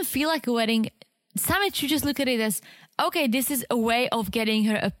 it doesn't feel like a wedding. Summit should just look at it as, okay, this is a way of getting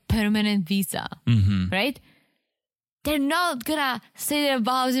her a permanent visa, right? They're not gonna say their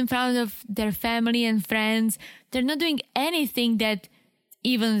vows in front of their family and friends. They're not doing anything that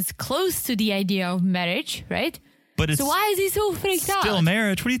even is close to the idea of marriage, right? But it's So why is he so freaked out? still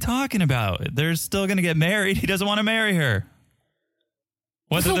marriage. What are you talking about? They're still going to get married. He doesn't want to marry her.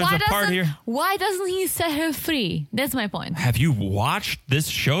 Whether So there's a part here. why doesn't he set her free? That's my point. Have you watched this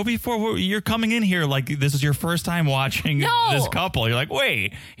show before? You're coming in here like this is your first time watching No. this couple. You're like,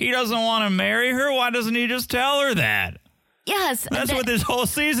 wait, he doesn't want to marry her? Why doesn't he just tell her that? Yes. That's what this whole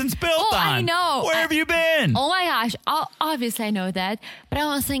season's built Oh, on. I know. Where have you been? Oh my gosh, obviously I know that. But I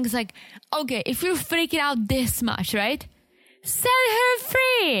was thinking, it's like, okay, if you're freaking out this much, right? Set her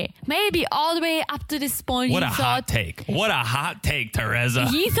free. Maybe all the way up to this point, What he a hot thought take. What a hot take, Teresa.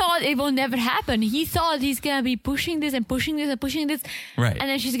 he thought it will never happen. He thought he's gonna be pushing this and pushing this and pushing this, Right. and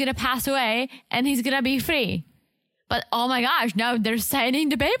then she's gonna pass away and he's gonna be free. But oh my gosh, now they're signing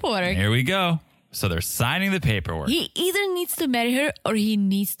the paperwork. Here we go. So they're signing the paperwork. He either needs to marry her or he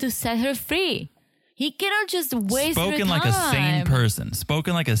needs to set her free. He cannot just waste her Spoken time. like a sane person.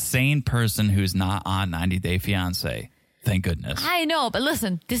 Spoken like a sane person who's not on 90 Day Fiancé. Thank goodness. I know, but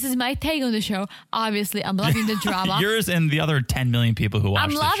listen, this is my take on the show. Obviously, I'm loving the drama. Yours and the other 10 million people who watch I'm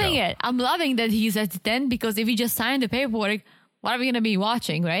the loving show. it. I'm loving that he's at 10 because if he just signed the paperwork, what are we going to be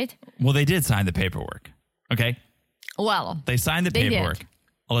watching, right? Well, they did sign the paperwork. Okay? Well, They signed the They did. paperwork.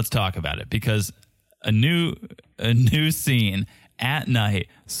 Well, let's talk about it because a new scene at night.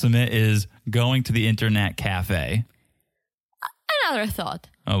 Sumit is going to the internet cafe. another thought.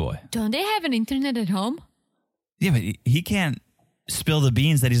 Oh boy. Don't they have an internet at home? Yeah, but he can't spill the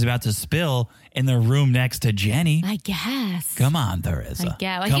beans that he's about to spill in the room next to Jenny. I guess. Come on, Teresa. I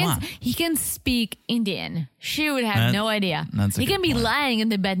guess. Come on. He can speak Indian. She would have That- no idea. that's a He good can be point. lying in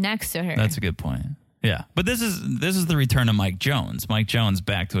the bed next to her. That's a good point. Yeah, but this is the return of Mike Jones. Mike Jones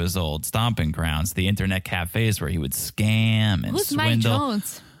back to his old stomping grounds, the internet cafes where he would scam and Who's swindle. Mike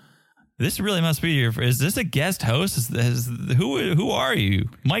Jones? This really must be your. Is this a guest host? Who are you?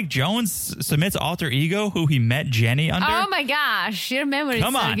 Mike Jones, Sumit's alter ego, who he met Jenny under. Oh my gosh, your memory is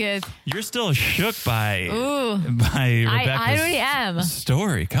Come so on, good. you're still shook by Ooh. Rebecca's I really am.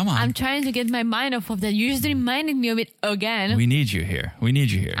 story. Come on, I'm trying to get my mind off of that. You just reminded me of it again. we need you here. We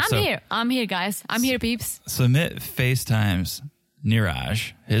need you here. I'm here, guys. I'm here, peeps. Sumit FaceTimes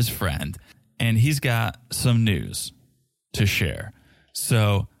Niraj, his friend, and he's got some news to share.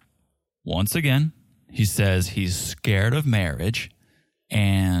 So, once again, he says he's scared of marriage.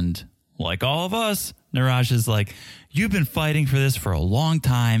 And like all of us, Niraj is like, you've been fighting for this for a long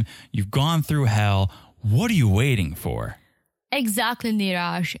time. You've gone through hell. What are you waiting for? Exactly,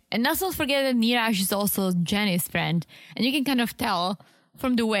 Niraj. And let's not forget that Niraj is also Jenny's friend. And you can kind of tell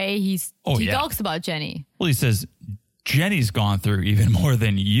from the way he yeah. talks about Jenny. Well, he says, Jenny's gone through even more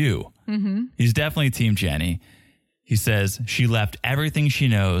than you. Mm-hmm. He's definitely Team Jenny. He says she left everything she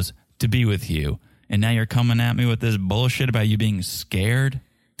knows to be with you. And now you're coming at me with this bullshit about you being scared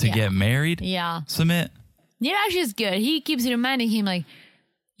to Yeah. get married? Yeah. Sumit? Niraj is good. He keeps reminding him, like,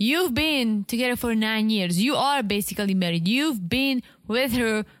 you've been together for 9 years. You are basically married. You've been with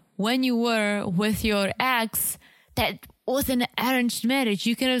her when you were with your ex. That was an arranged marriage.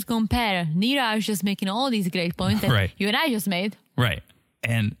 You cannot compare. Niraj just making all these great points that Right. you and I just made. Right.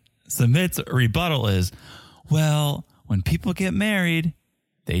 And Sumit's rebuttal is, well, when people get married,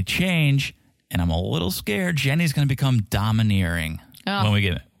 they change. And I'm a little scared Jenny's going to become domineering Oh. when we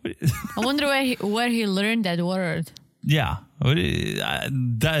get I wonder where he learned that word. Yeah.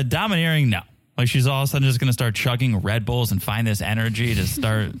 Domineering, no. Like she's all of a sudden just going to start chugging Red Bulls and find this energy to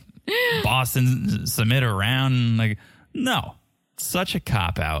start bossing Sumit around. Like, no. Such a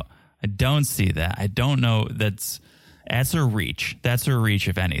cop-out. I don't see that. I don't know. That's a reach. That's a reach,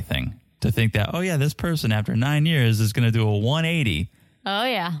 if anything. To think that, oh, yeah, this person after 9 years is going to do a 180 Oh,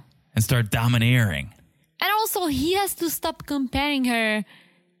 yeah. and start domineering. And also, he has to stop comparing her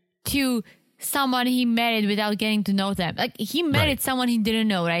to someone he married without getting to know them. Like, he married Right. someone he didn't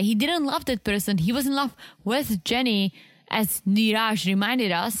know, right? He didn't love that person. He was in love with Jenny, as Niraj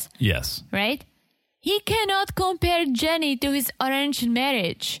reminded us, Yes. right? he cannot compare Jenny to his arranged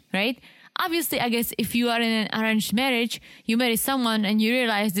marriage, right? Obviously, I guess if you are in an arranged marriage, you marry someone and you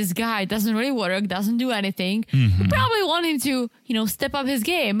realize this guy doesn't really work, doesn't do anything. You probably want him to, step up his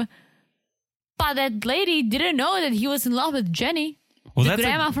game. But that lady didn't know that he was in love with Jenny, the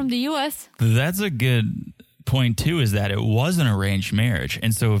grandma from the U.S. That's a good point, too, is that it was an arranged marriage.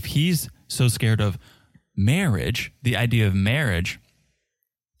 And so if he's so scared of marriage, the idea of marriage,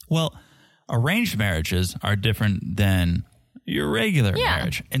 well, arranged marriages are different than your regular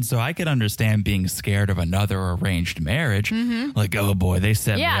marriage. And so I could understand being scared of another arranged marriage. Like, oh boy, they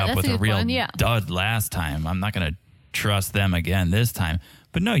set me up with a real dud last time. I'm not going to trust them again this time.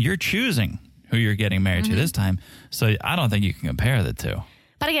 But no, you're choosing who you're getting married to this time. So I don't think you can compare the two.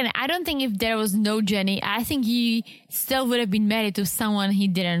 But again, I don't think if there was no Jenny, I think he still would have been married to someone he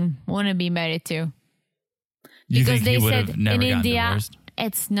didn't want to be married to. Because they said in India, divorced?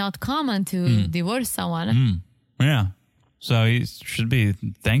 It's not common to divorce someone. Yeah. So he should be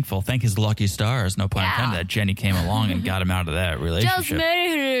thankful. Thank his lucky stars, no pun intended, that Jenny came along and got him out of that relationship. Just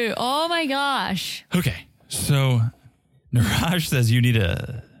marry her. Oh my gosh. Okay. So Niraj says you need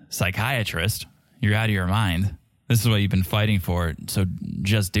a psychiatrist. You're out of your mind. This is what you've been fighting for. So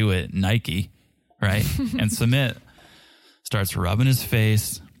just do it, Nike. Right? And Sumit starts rubbing his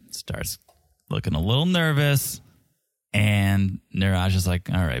face, starts looking a little nervous. And Niraj is like,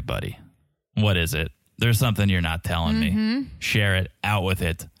 all right, buddy, what is it? There's something you're not telling me. Share it, out with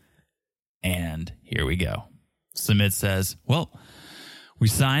it. And here we go. Sumit says, well, we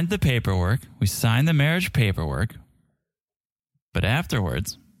signed the paperwork. We signed the marriage paperwork. But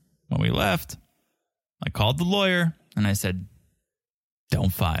afterwards, when we left, I called the lawyer and I said,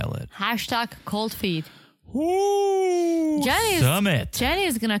 don't file it. Hashtag cold feet. Ooh, Sumit. Jenny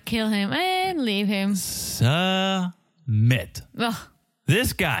is going to kill him and leave him. Sumit. Ugh.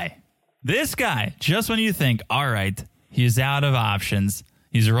 This guy, just when you think, all right, he's out of options,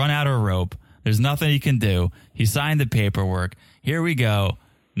 he's run out of rope, there's nothing he can do, he signed the paperwork, here we go.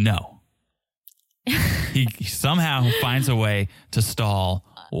 No. He somehow finds a way to stall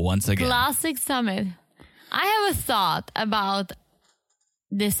once again. Classic Sumit. I have a thought about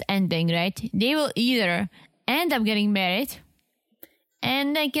this ending, right? They will either end up getting married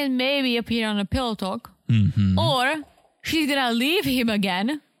and they can maybe appear on a Pillow Talk, or she's gonna leave him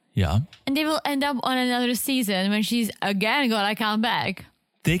again. Yeah. And they will end up on another season when she's again gonna come back.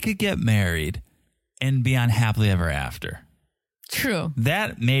 They could get married and be on Happily Ever After. True.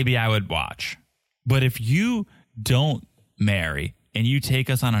 That maybe I would watch. But if you don't marry and you take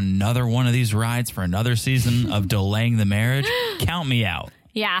us on another one of these rides for another season of delaying the marriage, count me out.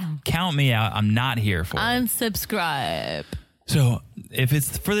 Yeah. Count me out. I'm not here for it. Unsubscribe. So if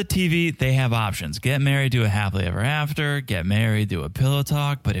it's for the TV, they have options. Get married, do a Happily Ever After. Get married, do a Pillow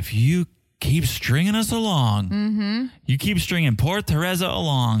Talk. But if you keep stringing us along, you keep stringing poor Teresa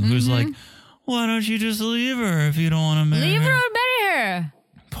along, who's like, why don't you just leave her if you don't want to marry her? Leave her or marry her.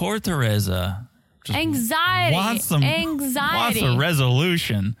 Poor Teresa. Anxiety. Wants a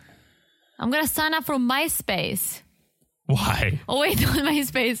resolution. I'm going to sign up for MySpace. Why? Oh, wait, not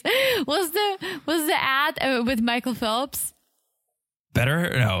MySpace. Was the ad with Michael Phelps? Better?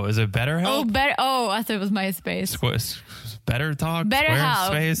 No, is it BetterHelp? Oh, better. Oh, I thought it was MySpace. Better Talk?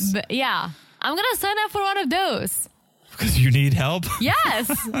 BetterHelp. Yeah. I'm going to sign up for one of those. Because you need help?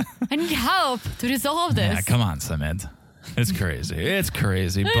 Yes. I need help to resolve this. Yeah, come on, Sumit. It's crazy. It's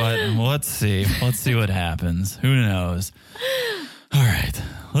crazy, but let's see. Let's see what happens. Who knows? All right.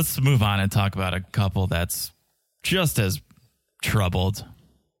 Let's move on and talk about a couple that's just as troubled.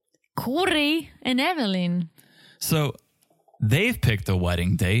 Corey and Evelyn. So they've picked a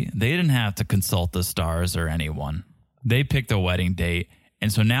wedding date. They didn't have to consult the stars or anyone. They picked a wedding date,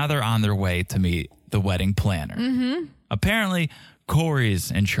 and so now they're on their way to meet the wedding planner. Apparently,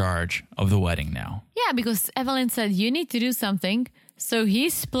 Corey's in charge of the wedding now. Yeah, because Evelyn said, you need to do something. So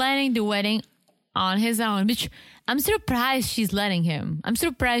he's planning the wedding on his own, which I'm surprised she's letting him. I'm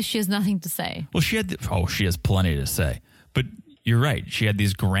surprised she has nothing to say. Well, she has plenty to say. But you're right. She had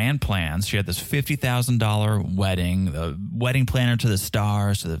these grand plans. She had this $50,000 wedding, the wedding planner to the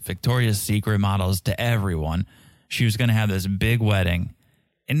stars, to the Victoria's Secret models, to everyone. She was going to have this big wedding.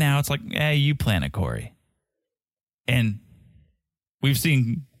 And now it's like, hey, you plan it, Corey. And we've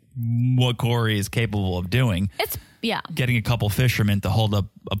seen what Corey is capable of doing. Getting a couple fishermen to hold up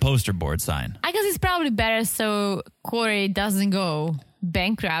a poster board sign. I guess it's probably better so Corey doesn't go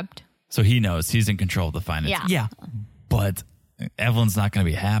bankrupt. So he knows he's in control of the finances. Yeah. But Evelyn's not going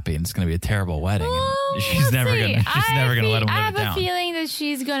to be happy, and it's going to be a terrible wedding. And she's never going to let him live it down. I have a feeling that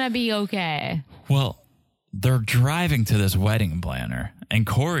she's going to be okay. Well, they're driving to this wedding planner, and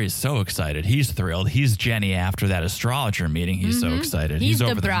Corey's so excited. He's thrilled. He's Jenny after that astrologer meeting. He's so excited. He's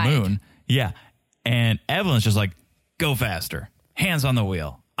over the the bride. moon. Yeah. And Evelyn's just like, go faster. Hands on the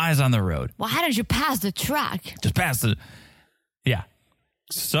wheel. Eyes on the road. Why didn't you pass the track? Just pass the... Yeah.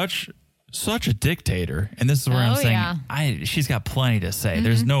 Such a dictator. And this is where I'm saying, yeah. she's got plenty to say.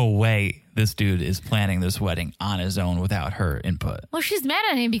 There's no way this dude is planning this wedding on his own without her input. Well, she's mad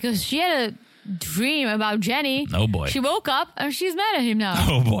at him because she had a dream about Jenny. Oh, boy. She woke up and she's mad at him now.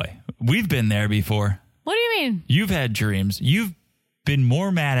 Oh, boy. We've been there before. What do you mean? You've had dreams. You've been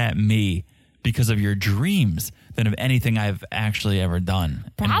more mad at me because of your dreams than of anything I've actually ever done.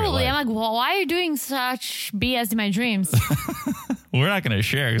 Probably. I'm like, well, why are you doing such BS in my dreams? We're not going to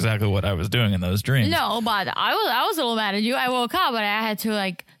share exactly what I was doing in those dreams. No, but I was a little mad at you. I woke up, but I had to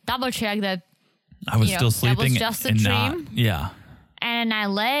like double check that. I was still that was sleeping just a and dream. not. Yeah. And I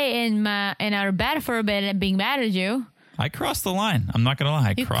lay in our bed for a bit and being mad at you. I crossed the line. I'm not going to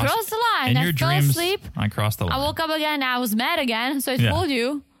lie. You crossed the line. In I your fell dreams, asleep. I crossed the line. I woke up again. I was mad again. So I Yeah. told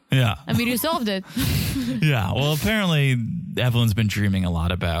you. Yeah. And we resolved it. Yeah. Well, apparently Evelyn's been dreaming a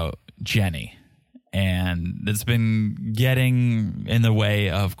lot about Jenny. And it's been getting in the way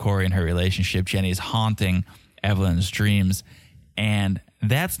of Corey and her relationship. Jenny's haunting Evelyn's dreams. And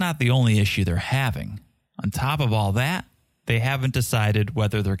that's not the only issue they're having. On top of all that, they haven't decided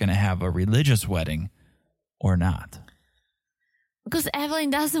whether they're going to have a religious wedding or not. Because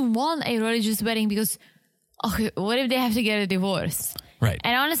Evelyn doesn't want a religious wedding because, okay, what if they have to get a divorce? Right.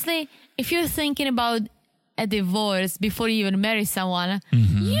 And honestly, if you're thinking about a divorce before you even marry someone,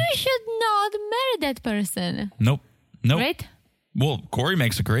 Mm-hmm. you should not marry that person. Nope. Right? Well, Corey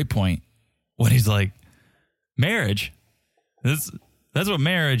makes a great point when he's like, marriage, that's what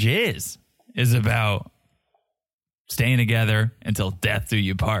marriage is about staying together until death do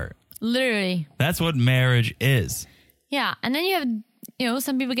you part. Literally. That's what marriage is. Yeah. And then you have,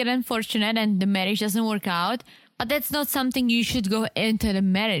 some people get unfortunate and the marriage doesn't work out. But that's not something you should go into the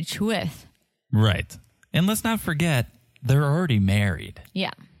marriage with. Right. And let's not forget, they're already married.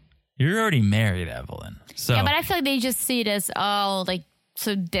 Yeah. You're already married, Evelyn. So Yeah, but I feel like they just see it as,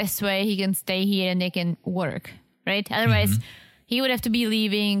 so this way he can stay here and they can work, right? Otherwise, he would have to be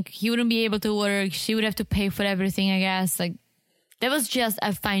leaving. He wouldn't be able to work. She would have to pay for everything, I guess. Like, that was just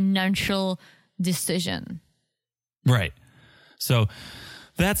a financial decision. Right. So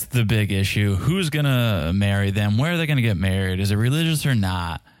that's the big issue. Who's going to marry them? Where are they going to get married? Is it religious or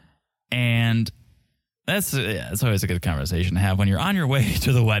not? And that's always a good conversation to have when you're on your way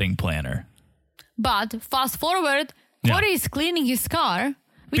to the wedding planner. But fast forward, Yeah. Corey is cleaning his car.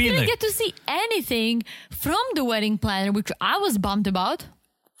 We Being didn't the- get to see anything from the wedding planner, which I was bummed about.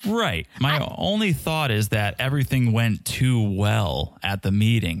 Right. My only thought is that everything went too well at the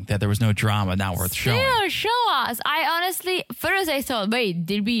meeting, that there was no drama, not worth showing. Still show us. I honestly, first I thought, wait,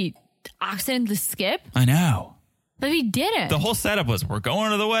 did we accidentally skip? I know. But we didn't. The whole setup was we're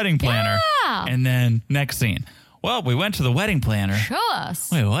going to the wedding planner. Yeah. And then next scene. Well, we went to the wedding planner. Show us.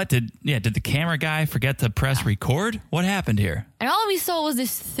 Wait, what? Did the camera guy forget to press record? What happened here? And all we saw was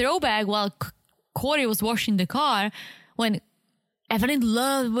this throwback while Corey was washing the car when Evelyn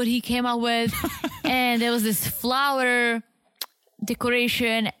loved what he came up with. And there was this flower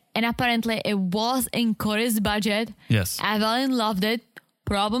decoration. And apparently it was in Corey's budget. Yes. Evelyn loved it.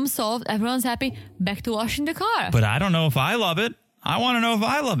 Problem solved. Everyone's happy. Back to washing the car. But I don't know if I love it. I want to know if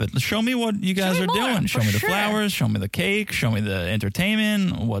I love it. Show me what you guys me are more, doing. Show for me the sure. flowers. Show me the cake. Show me the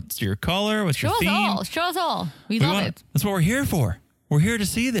entertainment. What's your color? What's Show your us theme? all. Show us all. We We love want- it. That's what we're here for. We're here to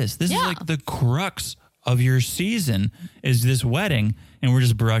see this. This is Yeah. like the crux of your season is this wedding, and we're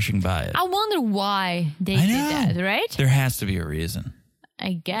just brushing by it. I wonder why they I did know. that, right? There has to be a reason.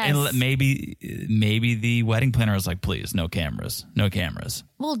 I guess. And maybe the wedding planner was like, please, no cameras. No cameras.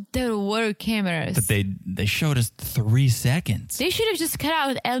 Well, there were cameras. But they showed us 3 seconds. They should have just cut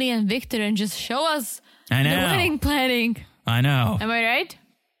out Ellie and Victor and just show us I the know. wedding planning. I know. Am I right?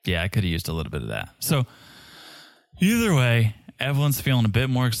 Yeah, I could have used a little bit of that. So either way, Evelyn's feeling a bit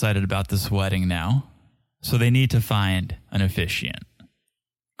more excited about this wedding now. So they need to find an officiant.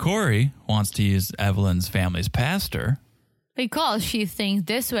 Corey wants to use Evelyn's family's pastor. Because she thinks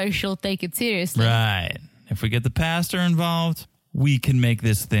this way she'll take it seriously. Right. If we get the pastor involved, we can make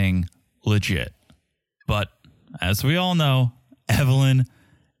this thing legit. But as we all know, Evelyn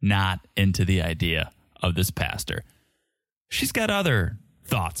not into the idea of this pastor. She's got other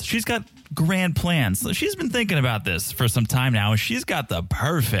thoughts. She's got grand plans. She's been thinking about this for some time now. She's got the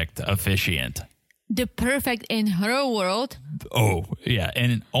perfect officiant. the perfect in her world. Oh, yeah,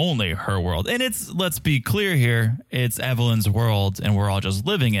 and only her world. And let's be clear here, it's Evelyn's world, and we're all just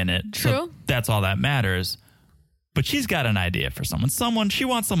living in it. True. So that's all that matters. But she's got an idea for someone. She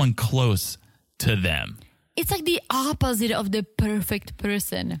wants someone close to them. It's like the opposite of the perfect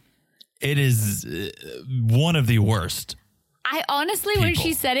person. It is one of the worst. I honestly, when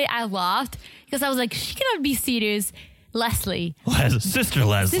she said it, I laughed because I was like, she cannot be serious. Leslie. Sister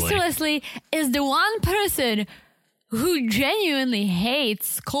Leslie. Sister Leslie is the one person who genuinely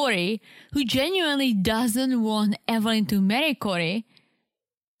hates Corey, who genuinely doesn't want Evelyn to marry Corey.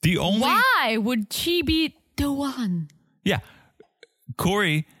 Why would she be the one? Yeah.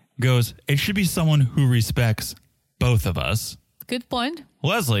 Corey goes, it should be someone who respects both of us. Good point.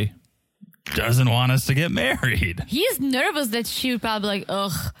 Leslie doesn't want us to get married. He's nervous that she would probably like,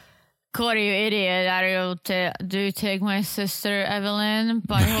 ugh, Corey, you idiot. Do you take my sister Evelyn?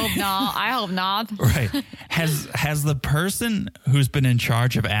 But I hope not. I hope not. Right. Has the person who's been in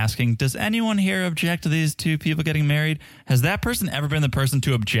charge of asking, does anyone here object to these two people getting married? Has that person ever been the person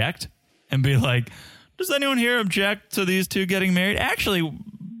to object and be like, does anyone here object to these two getting married? Actually,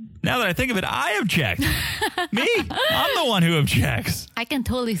 now that I think of it, I object. Me. I'm the one who objects. I can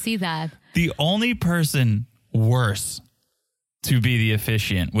totally see that. The only person worse to be the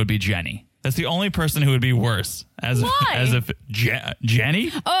officiant would be Jenny. That's the only person who would be worse. Why?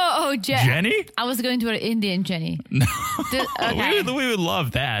 Jenny? Jenny? I was going to an Indian Jenny. No. Okay. We would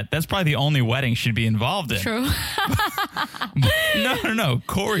love that. That's probably the only wedding she'd be involved in. True. No.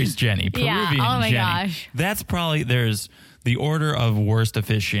 Corey's Jenny. Peruvian oh my Jenny. gosh. That's probably, there's the order of worst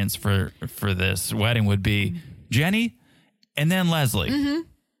officiants for this wedding would be Jenny and then Leslie. Mm-hmm.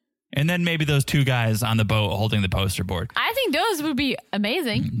 And then maybe those two guys on the boat holding the poster board. I think those would be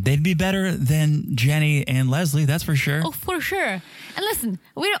amazing. They'd be better than Jenny and Leslie, that's for sure. Oh, for sure. And listen,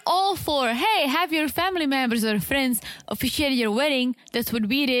 we're all for, hey, have your family members or friends officiate your wedding. That's what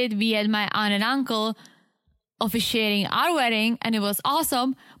we did. We had my aunt and uncle officiating our wedding, and it was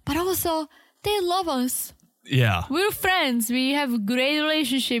awesome. But also, they love us. Yeah. We're friends. We have a great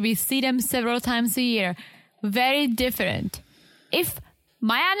relationship. We see them several times a year. Very different. If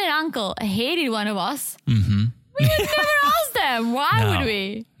my aunt and uncle hated one of us, we would never ask them. Why would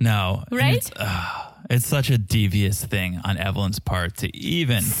we? No. Right? It's such a devious thing on Evelyn's part to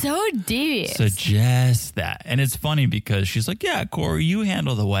even so devious suggest that. And it's funny because she's like, yeah, Corey, you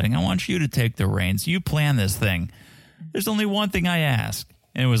handle the wedding. I want you to take the reins. You plan this thing. There's only one thing I ask.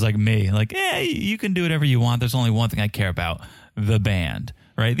 And it was like me, like, you can do whatever you want. There's only one thing I care about, the band,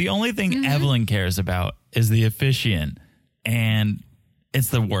 right? The only thing Evelyn cares about is the officiant. And it's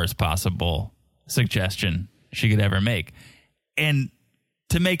the worst possible suggestion she could ever make. And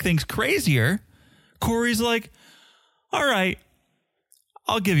to make things crazier, Corey's like, all right,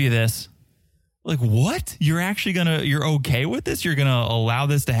 I'll give you this. Like, what? You're okay with this? You're going to allow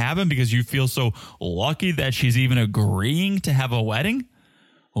this to happen because you feel so lucky that she's even agreeing to have a wedding?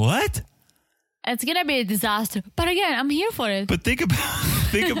 What? It's going to be a disaster. But again, I'm here for it. But think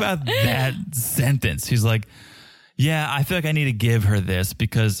about that sentence. He's like, yeah, I feel like I need to give her this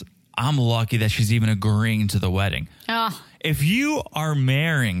because I'm lucky that she's even agreeing to the wedding. If you are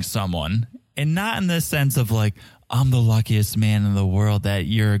marrying someone, and not in the sense of like, I'm the luckiest man in the world that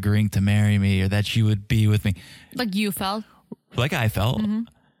you're agreeing to marry me or that you would be with me. Like you felt? Like I felt. Mm-hmm.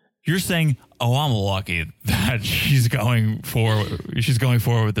 You're saying, oh, I'm lucky that she's going forward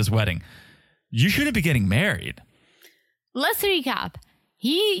with this wedding. You shouldn't be getting married. Let's recap.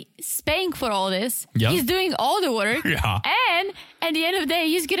 He's paying for all this. Yep. He's doing all the work. Yeah. And at the end of the day,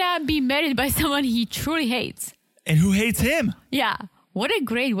 he's going to be married by someone he truly hates. And who hates him? Yeah. What a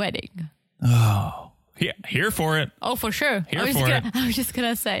great wedding. Oh, yeah, here for it. Oh, for sure. Here for it. I was just going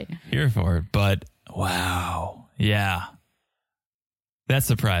to say. Here for it. But wow. Yeah. That's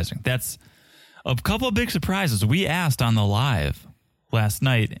surprising. That's a couple of big surprises. We asked on the live last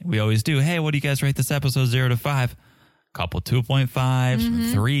night. We always do. Hey, what do you guys rate this episode 0 to 5? Couple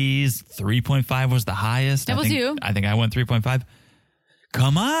 2.5s, 3s, 3.5 was the highest. That was you. I think I went 3.5.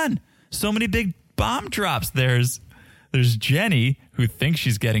 Come on. So many big bomb drops. There's Jenny, who thinks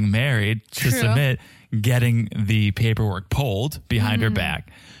she's getting married to submit, getting the paperwork pulled behind her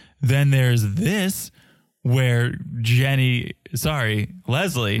back. Then there's this where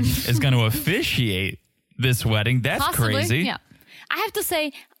Leslie is going to officiate this wedding. That's possibly crazy. Yeah. I have to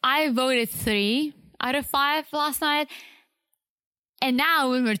say, I voted 3 out of 5 last night. And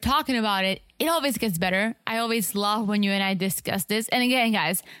now when we're talking about it, it always gets better. I always love when you and I discuss this. And again,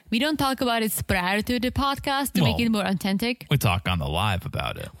 guys, we don't talk about it prior to the podcast to make it more authentic. We talk on the live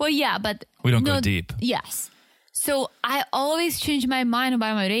about it. Well, yeah, but we don't go deep. Yes. So I always change my mind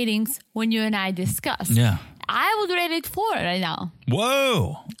about my ratings when you and I discuss. Yeah. I would rate it 4 right now.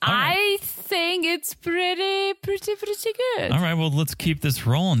 Whoa. I think it's pretty good. All right. Well, let's keep this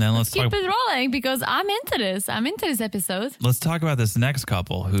rolling then. Let's Keep it rolling because I'm into this. I'm into this episode. Let's talk about this next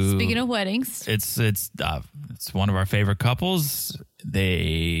couple who. Speaking of weddings, It's one of our favorite couples.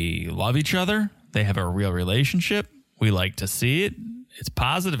 They love each other. They have a real relationship. We like to see it. It's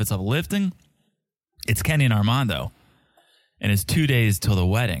positive. It's uplifting. It's Kenny and Armando. And it's 2 days till the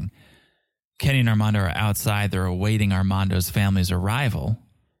wedding. Kenny and Armando are outside. They're awaiting Armando's family's arrival.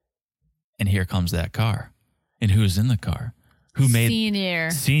 And here comes that car. And who's in the car? Who made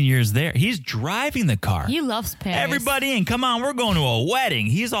Senior's there. He's driving the car. He loves Paris. Everybody in. Come on, we're going to a wedding.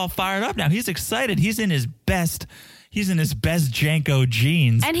 He's all fired up now. He's excited. He's in his best Janko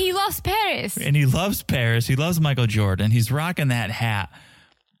jeans. And he loves Paris. And he loves Paris. He loves Michael Jordan. He's rocking that hat.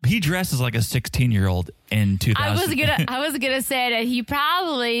 He dresses like a 16-year-old in 2000. I was gonna say that he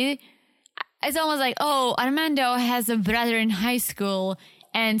probably. It's almost like, oh, Armando has a brother in high school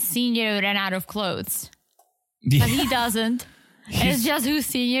and Senior ran out of clothes. Yeah. But he doesn't. It's just who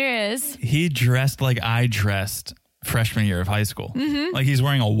Senior is. He dressed like I dressed freshman year of high school. Mm-hmm. Like he's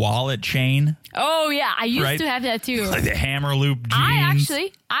wearing a wallet chain. Oh, yeah. I used to have that too. Like the hammer loop jeans.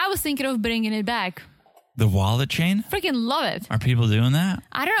 I was thinking of bringing it back. The wallet chain? Freaking love it. Are people doing that?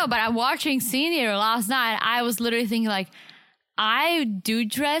 I don't know, but I'm watching Senior last night. I was literally thinking like, I do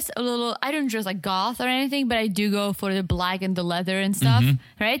dress a little, I don't dress like goth or anything, but I do go for the black and the leather and stuff,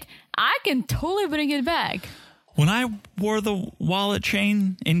 right? I can totally bring it back. When I wore the wallet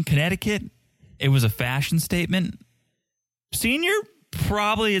chain in Connecticut, it was a fashion statement. Senior,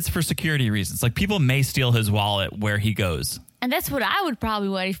 probably it's for security reasons. Like people may steal his wallet where he goes. And that's what I would probably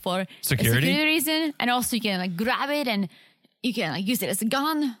wear it for. Security? A security reason. And also you can like grab it and you can like use it as a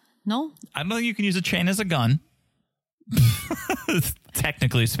gun. No? I don't think you can use a chain as a gun.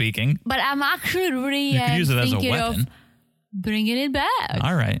 Technically speaking. But I'm actually really you could use it as a thinking weapon. of bringing it back.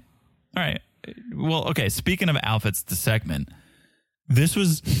 All right. Well, okay. Speaking of outfits, the segment. This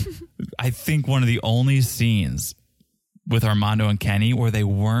was, I think, one of the only scenes with Armando and Kenny where they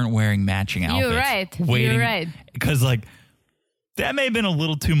weren't wearing matching outfits. You're right. Because, like, that may have been a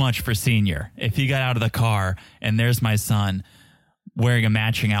little too much for Senior. If he got out of the car and there's my son wearing a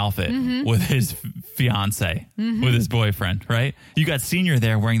matching outfit with his fiance, with his boyfriend, right? You got Senior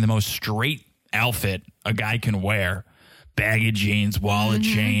there wearing the most straight outfit a guy can wear. Baggy jeans, wallet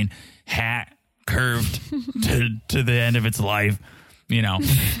chain, hat curved to the end of its life, you know,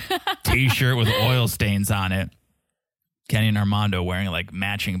 T-shirt with oil stains on it. Kenny and Armando wearing like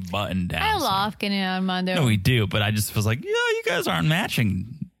matching button downs. I love Kenny and Armando. No, we do, but I just was like, yeah, you guys aren't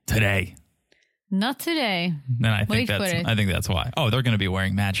matching today. Not today. Then I think that's why. Oh, they're going to be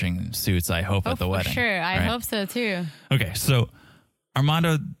wearing matching suits, I hope, at the wedding. Sure. I hope so too. Okay, so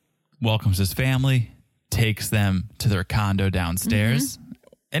Armando welcomes his family, takes them to their condo downstairs,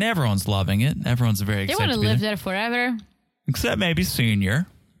 and everyone's loving it. Everyone's very excited. They want to live there forever. Except maybe Senior,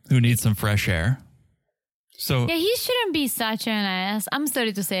 who needs some fresh air. So yeah, he shouldn't be such an ass. I'm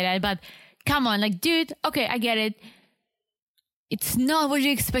sorry to say that, but come on, like, dude, okay, I get it. It's not what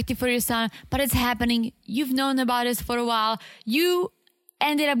you expected for your son, but it's happening. You've known about this for a while. You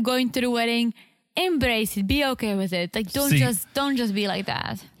ended up going to the wedding. Embrace it. Be okay with it. Like, don't just be like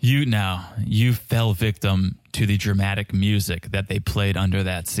that. You fell victim to the dramatic music that they played under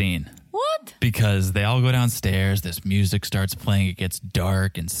that scene. What? Because they all go downstairs. This music starts playing. It gets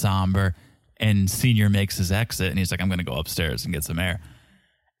dark and somber. And Senior makes his exit. And he's like, I'm going to go upstairs and get some air.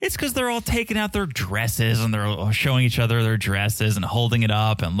 It's because they're all taking out their dresses and they're showing each other their dresses and holding it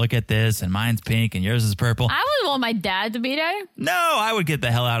up and look at this and mine's pink and yours is purple. I would want my dad to be there. No, I would get the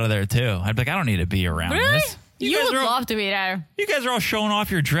hell out of there too. I'd be like, I don't need to be around this. You would love to be there. You guys are all showing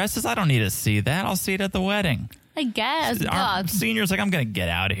off your dresses. I don't need to see that. I'll see it at the wedding. I guess. Our Senior's like, I'm going to get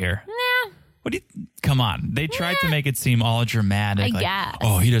out of here. Nah. Come on. They tried to make it seem all dramatic. I guess.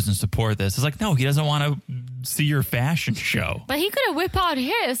 Oh, he doesn't support this. It's like, no, he doesn't want to see your fashion show. But he could have whipped out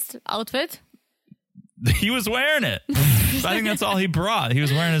his outfit. He was wearing it. I think that's all he brought. He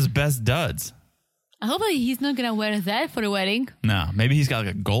was wearing his best duds. I hope he's not going to wear that for the wedding. No, maybe he's got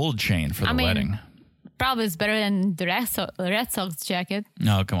like a gold chain for the wedding. Probably it's better than the Red Sox jacket.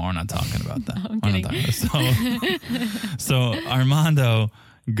 No, come on. We're not talking about that. No, I'm kidding. So Armando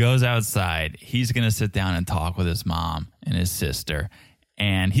goes outside. He's going to sit down and talk with his mom and his sister.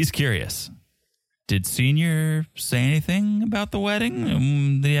 And he's curious. Did Senior say anything about the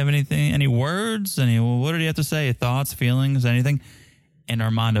wedding? Did he have any words? What did he have to say? Thoughts, feelings, anything? And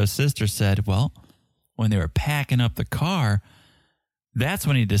Armando's sister said, well, when they were packing up the car, that's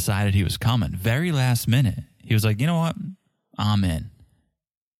when he decided he was coming. Very last minute. he was like, you know what? I'm in.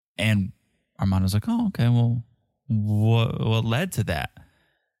 And Armando's like, oh, okay, well, what led to that?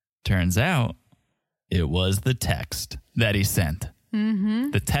 Turns out it was the text that he sent.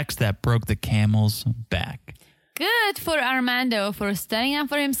 Mm-hmm. The text that broke the camel's back. Good for Armando for standing up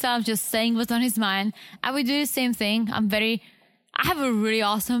for himself, just saying what's on his mind. I would do the same thing. I have a really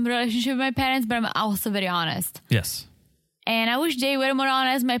awesome relationship with my parents, but I'm also very honest. Yes. And I wish they were more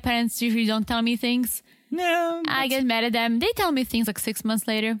honest. My parents usually don't tell me things. No. I get mad at them. They tell me things like 6 months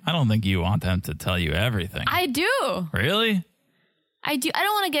later. I don't think you want them to tell you everything. I do. Really? I do. I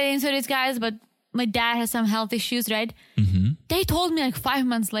don't want to get into this, guys, but my dad has some health issues, right? Mm-hmm. They told me like 5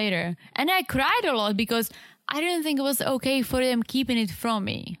 months later. And I cried a lot because I didn't think it was okay for them keeping it from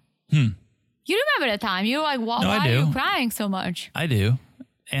me. You remember the time? You were like, why are you crying so much? I do.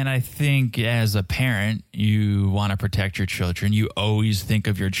 And I think as a parent, you want to protect your children. You always think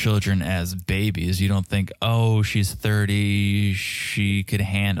of your children as babies. You don't think, oh, she's 30, she could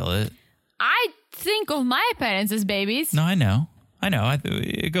handle it. I think of my parents as babies. No, I know.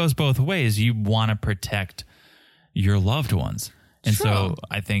 It goes both ways. You want to protect your loved ones. And so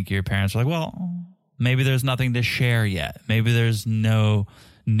I think your parents are like, well, maybe there's nothing to share yet. Maybe there's no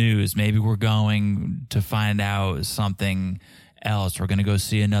news. Maybe we're going to find out something else. We're going to go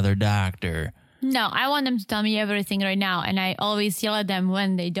see another doctor. No, I want them to tell me everything right now. And I always yell at them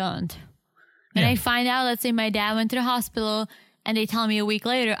when they don't. When I find out, let's say my dad went to the hospital and they tell me a week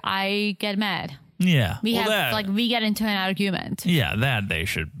later, I get mad. Yeah. We get into an argument. Yeah, that they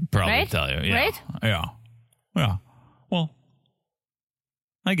should probably tell you. Yeah. Right? Yeah. Well,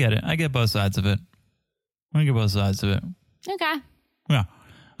 I get it. I get both sides of it. Okay. Yeah.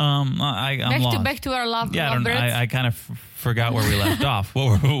 I'm lost. Back to our love. Yeah, love I kind of forgot where we left off.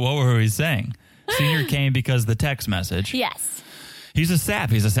 What were we saying? Senior came because the text message. Yes. He's a sap.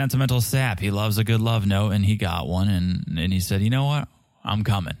 He's a sentimental sap. He loves a good love note, and he got one. And he said, you know what? I'm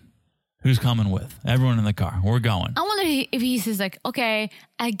coming. Who's coming with? Everyone in the car. We're going. I wonder if he says like, okay,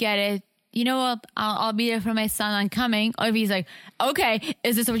 I get it. You know what? I'll be there for my son. I'm coming. Or if he's like, okay,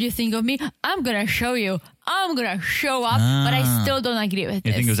 is this what you think of me? I'm going to show you. I'm going to show up. But I still don't agree with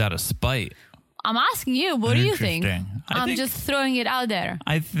this. You think it was out of spite? I'm asking you. What do you think? I think just throwing it out there.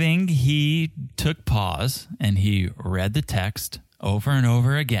 I think he took pause and he read the text over and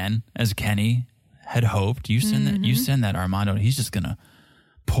over again as Kenny had hoped. You send that Armando. He's just going to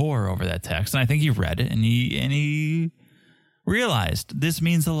pour over that text. And I think he read it and he realized this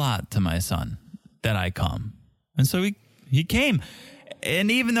means a lot to my son that I come. And so he came. And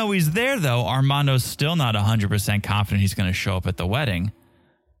even though he's there, though, Armando's still not 100% confident he's going to show up at the wedding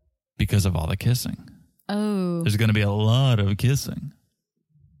because of all the kissing. Oh. There's going to be a lot of kissing.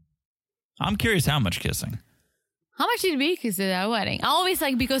 I'm curious how much kissing. How much did we kiss at our wedding? I always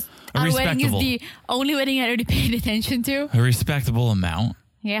because our wedding is the only wedding I already paid attention to. A respectable amount.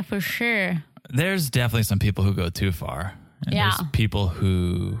 Yeah, for sure. There's definitely some people who go too far. And there's people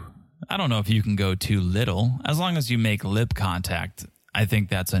who, I don't know if you can go too little. As long as you make lip contact, I think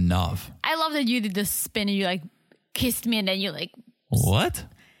that's enough. I love that you did the spin and you kissed me and then you What?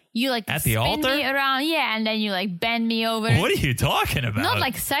 You at the spin altar? Me around, yeah, and then you bend me over. What are you talking about?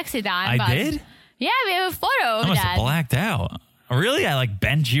 Not sexy time. I did? Yeah, we have a photo of I must that. have blacked out. Really? I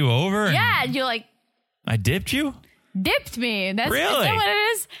bent you over? Yeah, you I dipped you? Dipped me. That's really? Is that what it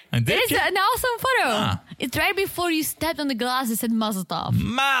is? I dipped it is you? an awesome photo. Huh. It's right before you stepped on the glass. It said Mazel Tov.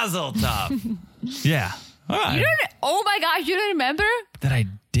 Mazel Tov. Yeah. All right. You don't. Oh my gosh! You don't remember? That I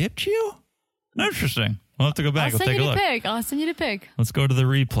dipped you? Interesting. We'll have to go back. I'll take a look. I'll send you the pic. Let's go to the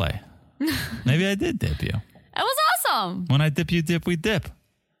replay. Maybe I did dip you. It was awesome. When I dip, you dip, we dip.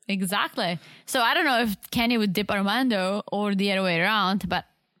 Exactly. So I don't know if Kenny would dip Armando or the other way around, but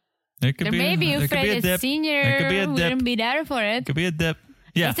there may be afraid that Senior wouldn't be there for it. Could be a dip.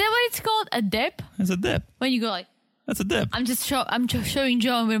 Yeah. Is that what it's called? A dip? It's a dip. When you go That's a dip. I'm just showing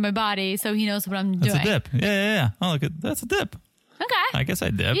John with my body so he knows what I'm doing. That's a dip. Yeah. Oh, look, that's a dip. Okay. I guess I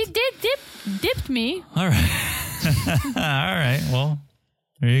dipped. You did dipped me. All right. All right. Well,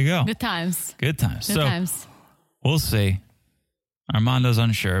 there you go. Good times. Good times. Good times. We'll see. Armando's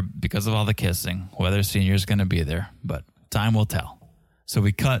unsure because of all the kissing whether Senior's going to be there, but time will tell. So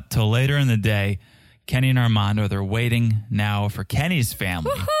we cut till later in the day. Kenny and Armando, they're waiting now for Kenny's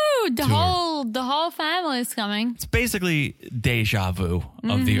family. Woohoo! The whole family is coming. It's basically deja vu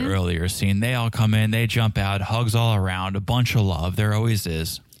of the earlier scene. They all come in, they jump out, hugs all around, a bunch of love. There always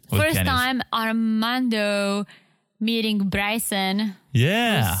is. First time Armando meeting Bryson.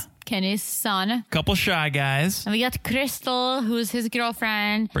 Yeah. Kenny's son. Couple shy guys. And we got Crystal, who's his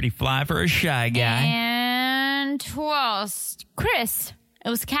girlfriend. Pretty fly for a shy guy. And who else? Chris. It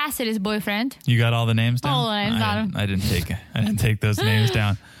was Cassidy's boyfriend. You got all the names down? All the names down. I didn't take those names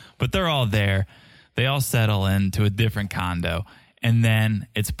down. But they're all there. They all settle into a different condo. And then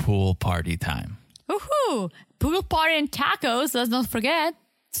it's pool party time. Woohoo! Pool party and tacos, let's not forget.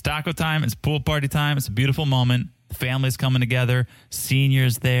 It's taco time. It's pool party time. It's a beautiful moment. The family's coming together.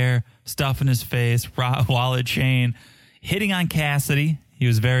 Senior's there. Stuff in his face. Wallet chain. Hitting on Cassidy. He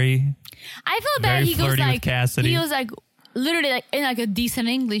was very... I felt very bad. He goes flirty with like... Cassidy. He was like... Literally like in like a decent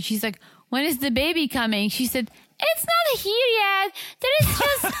English. She's like, when is the baby coming? She said, it's not here yet. There is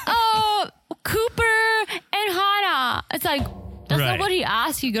just Cooper and Hannah. It's like, that's not what he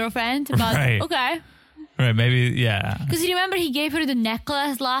asked you, girlfriend. But Right. okay. Right, maybe, yeah. Because you remember he gave her the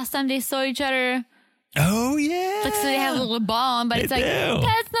necklace last time they saw each other. Oh, yeah. Like, so they have a little bond, but They it's like, do.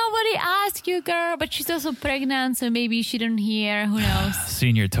 that's not what he asked you, girl. But she's also pregnant, so maybe she didn't hear. Who knows?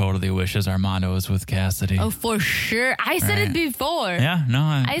 Senior totally wishes Armando was with Cassidy. Oh, for sure. I said it Right. before. Yeah, no.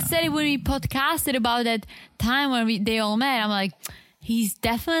 I said it when we podcasted about that time when they all met. I'm like, he's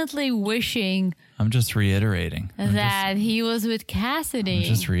definitely wishing I'm just reiterating. that he was with Cassidy. I'm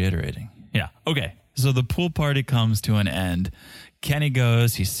just reiterating. Yeah. Okay. So the pool party comes to an end. Kenny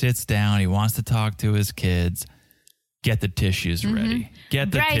goes, he sits down, he wants to talk to his kids. Get the tissues ready. Get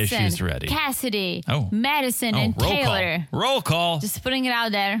the Bryson, tissues ready. Cassidy, Oh. Madison, and roll Taylor. Call. Roll call. Just putting it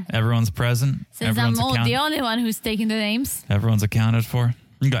out there. Everyone's present. Since Everyone's I'm the only one who's taking the names. Everyone's accounted for.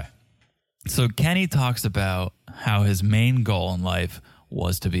 Okay. So Kenny talks about how his main goal in life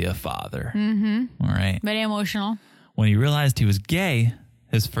was to be a father. Mm-hmm. All right. Very emotional. When he realized he was gay,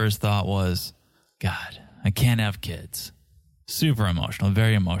 his first thought was, God, I can't have kids. Super emotional,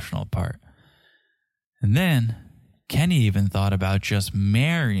 very emotional part. And then Kenny even thought about just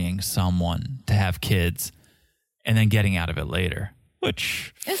marrying someone to have kids and then getting out of it later,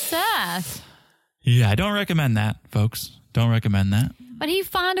 which, It's sad. yeah, I don't recommend that, folks. Don't recommend that. But he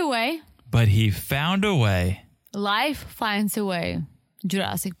found a way. But he found a way. Life finds a way.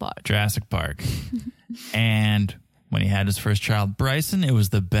 Jurassic Park. Jurassic Park. And when he had his first child, Bryson, it was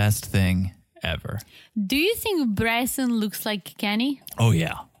the best thing ever. Do you think Bryson looks like Kenny? Oh,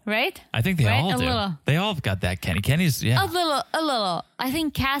 yeah. Right? I think they Right? all A do. little. They all have got that Kenny. Kenny's, yeah. A little. I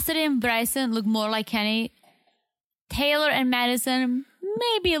think Cassidy and Bryson look more like Kenny. Taylor and Madison,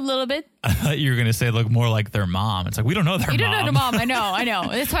 maybe a little bit. I thought you were going to say look more like their mom. It's like, we don't know their mom. You don't know the mom. I know.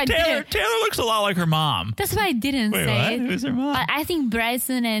 That's why I didn't. Taylor looks a lot like her mom. That's why I didn't Wait, say what? it. Who's her mom? But I think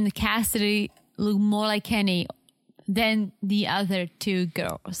Bryson and Cassidy look more like Kenny than the other two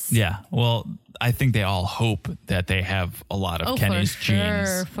girls. Yeah. Well, I think they all hope that they have a lot of Kenny's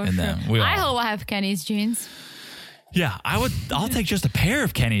genes for in sure. them. We I all- hope I have Kenny's genes. Yeah, I'll take just a pair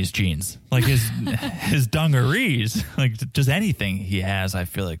of Kenny's jeans, like his dungarees, like just anything he has. I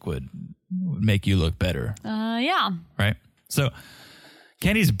feel like would make you look better, Yeah. right? So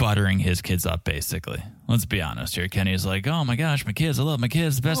Kenny's buttering his kids up, basically. Let's be honest here. Kenny's like, "Oh my gosh, my kids! I love my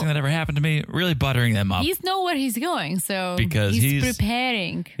kids. The best thing that ever happened to me." Really buttering them up. He's know where he's going, so Because he's-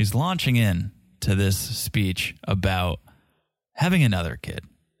 preparing. He's launching in to this speech about having another kid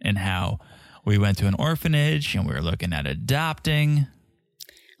and how we went to an orphanage and we were looking at adopting.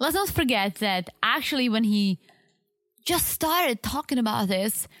 Let's not forget that actually when he just started talking about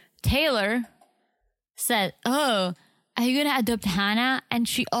this, Taylor said, "Oh, are you going to adopt Hannah?" And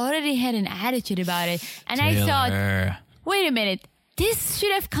she already had an attitude about it. And I thought, Taylor. wait a minute, this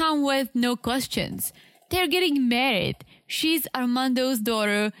should have come with no questions. They're getting married. She's Armando's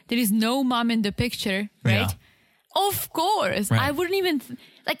daughter. There is no mom in the picture, right? Yeah. Of course. Right. I wouldn't even,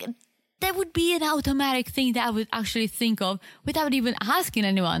 that would be an automatic thing that I would actually think of without even asking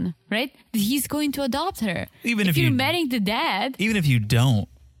anyone, right? That he's going to adopt her. Even if you're you- marrying the dad. Even if you don't,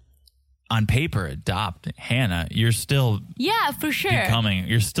 on paper, adopt Hannah, you're still Yeah, for sure.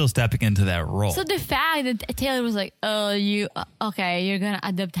 you're still stepping into that role. So the fact that Taylor was like, "Oh, you're gonna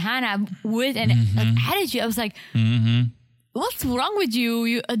adopt Hannah" with an attitude, I was like, "What's wrong with you,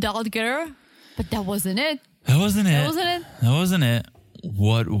 you adult girl?" But that wasn't it. That wasn't it. That wasn't it. That wasn't it.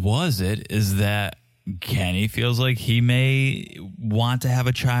 What was it is that Kenny feels like he may want to have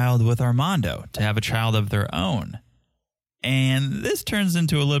a child with Armando, to have a child of their own. And this turns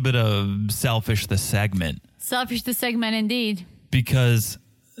into a little bit of Selfish the segment, Selfish the segment indeed. because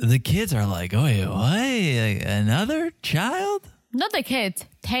the kids are like, "Oh, wait, what? Like, another child?" Not the kid,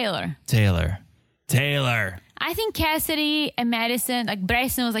 Taylor. Taylor. I think Cassidy and Madison, like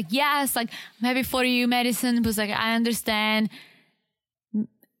Bryson was like, "Yes, like I'm happy for you." Madison was like, "I understand."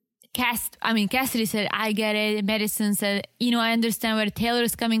 Cassidy said, "I get it." Madison said, "I understand where Taylor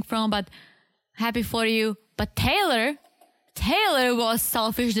is coming from, but happy for you." But Taylor was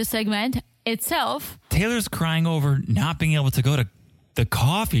Selfish the segment itself. Taylor's crying over not being able to go to the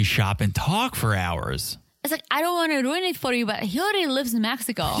coffee shop and talk for hours. It's like, I don't want to ruin it for you, but he already lives in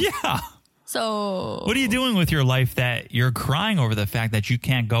Mexico. Yeah. So What are you doing with your life that you're crying over the fact that you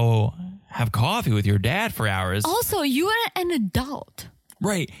can't go have coffee with your dad for hours? Also, you are an adult.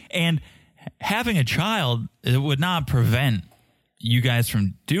 Right. And having a child, it would not prevent you guys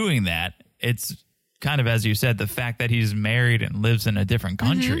from doing that. It's kind of, as you said, the fact that he's married and lives in a different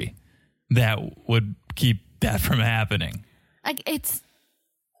country that would keep that from happening. Like,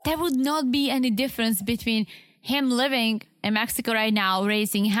 there would not be any difference between him living in Mexico right now,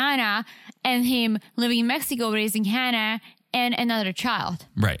 raising Hannah, and him living in Mexico, raising Hannah and another child.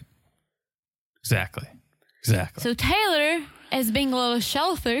 Right. Exactly. So Taylor is being a little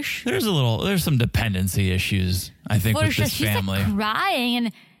selfish. There's some dependency issues, I think, For with sure. this She's family. like crying.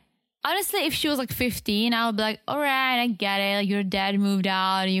 And honestly, if she was like 15, I would be like, all right, I get it. Like, your dad moved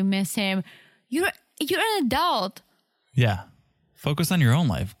out, you miss him. You're an adult. Yeah. Focus on your own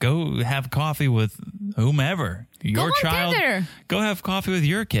life. Go have coffee with whomever. Your on child. Tinder. Go have coffee with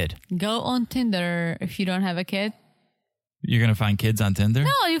your kid. Go on Tinder if you don't have a kid. You're going to find kids on Tinder?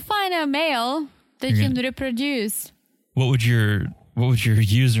 No, you find a male that can reproduce. What would your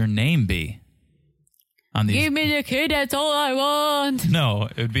username be? On these? Give me the kid, that's all I want. No,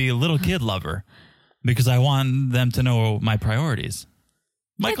 it would be a little kid lover because I want them to know my priorities.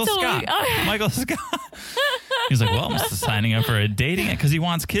 Michael That's Scott. all- Michael Scott. He's like, well, I'm just signing up for a dating because he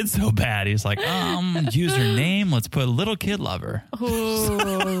wants kids so bad. He's like, username, let's put little kid lover.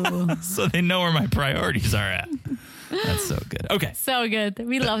 Ooh. So they know where my priorities are at. That's so good. Okay. So good.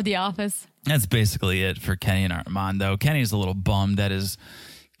 We love The Office. That's basically it for Kenny and Armando. Kenny's a little bummed that his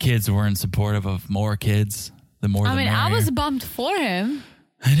kids weren't supportive of more kids. The more the merrier. I was bummed for him.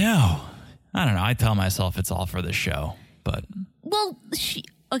 I know. I don't know. I tell myself it's all for the show, but... Well,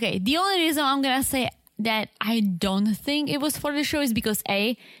 the only reason I'm going to say that I don't think it was for the show is because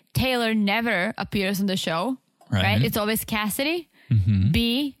A, Taylor never appears on the show, right? It's always Cassidy. Mm-hmm.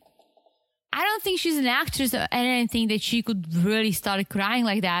 B, I don't think she's an actress and I didn't think that she could really start crying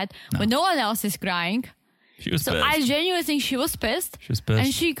like that when no one else is crying. She was So pissed. I genuinely think she was pissed. She was pissed.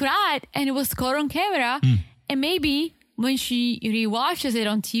 And she cried and it was caught on camera. And maybe when she rewatches it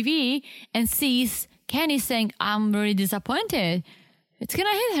on TV and sees Kenny saying, I'm really disappointed, it's going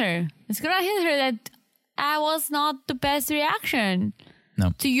to hit her. It's going to hit her that was not the best reaction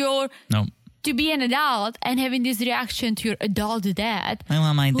No. to be an adult and having this reaction to your adult dad. I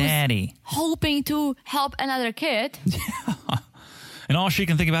want my who's daddy. hoping to help another kid. And all she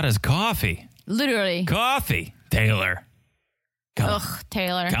can think about is coffee. Literally. Coffee. Taylor.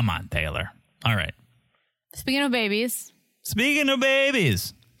 Taylor. Come on, Taylor. All right. Speaking of babies. Speaking of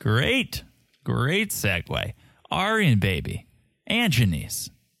babies. Great segue. Ari and baby. And Janice.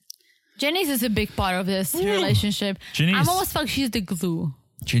 Janice is a big part of this relationship. Janice- I'm almost felt she's the glue.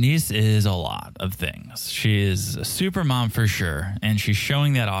 Janice is a lot of things. She is a super mom for sure, and she's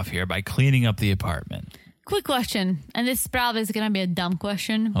showing that off here by cleaning up the apartment. Quick question, and this probably is going to be a dumb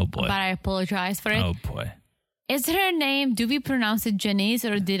question. Oh, boy. But I apologize for it. Oh, boy. Is her name, do we pronounce it Janice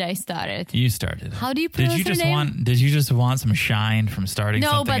or did I start it? You started it. How do you pronounce her name? Did you just want some shine from starting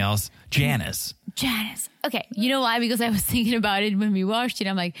something but- else? Janice. Janice. Okay, you know why? Because I was thinking about it when we watched it.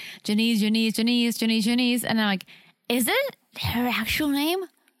 I'm like, Janice. And I'm like, is it her actual name?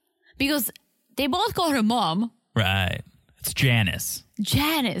 Because they both call her mom. Right. It's Janice.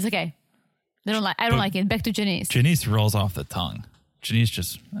 Janice. Okay. I don't like it. Back to Janice. Janice rolls off the tongue. Janice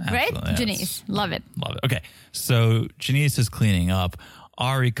just... Right? absolutely- Janice. Love it. Love it. Okay. So Janice is cleaning up.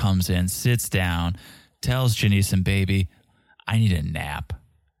 Ari comes in, sits down, tells Janice and baby, I need a nap.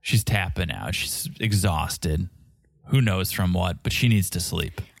 She's tapping out. She's exhausted. Who knows from what, but she needs to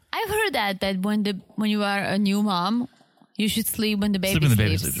sleep. I've heard that when you are a new mom, you should sleep when the baby Sleep when the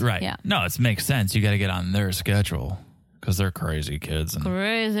baby sleeps. sleeps. Right. Yeah. No, it makes sense. You got to get on their schedule because they're crazy kids. And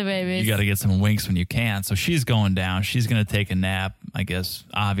Crazy babies. you got to get some winks when you can. So she's going down. She's going to take a nap. I guess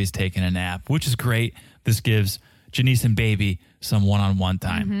Avi's taking a nap, which is great. This gives Janice and baby some one-on-one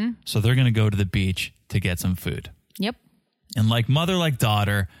time. Mm-hmm. So they're going to go to the beach to get some food. Yep. And like mother, like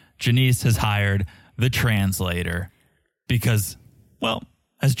daughter, Janice has hired the translator because, well,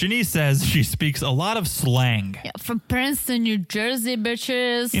 as Janice says, she speaks a lot of slang. Yeah, from Princeton, New Jersey,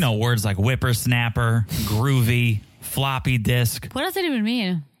 bitches. You know, words like whippersnapper, groovy, floppy disk. What does that even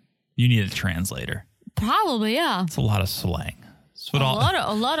mean? You need a translator. Probably, yeah. It's a lot of slang. It's what A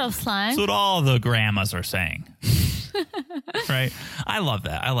lot of slang. That's what all the grandmas are saying. Right? I love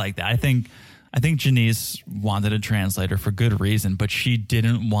that. I like that. I think Janice wanted a translator for good reason, but she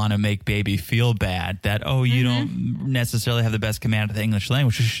didn't want to make baby feel bad that, you don't necessarily have the best command of the English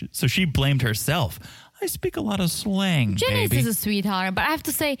language. So she blamed herself. I speak a lot of slang, Janice baby. is a sweetheart, but I have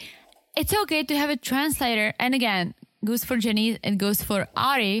to say, it's okay to have a translator. And again, goes for Janice and goes for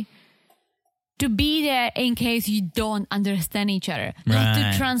Ari to be there in case you don't understand each other. Not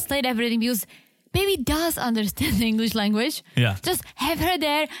Right. to translate everything because baby does understand the English language. Yeah. Just have her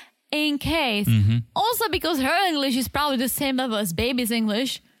there in case. Also because her English is probably the same level as baby's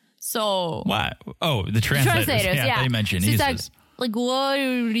English. So Why? Oh, the translators. yeah. They mentioned She's Jesus. like, what are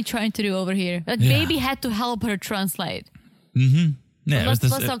you really trying to do over here? Like, baby had to help her translate. Yeah, let's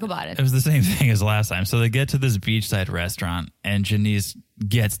talk about it. It was the same thing as last time. So they get to this beachside restaurant, and Janice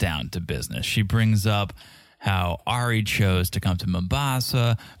gets down to business. She brings up how Ari chose to come to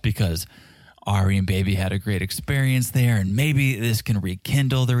Mombasa because Ari and Baby had a great experience there, and maybe this can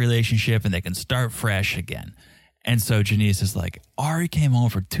rekindle the relationship and they can start fresh again. And so Janice is like, Ari came home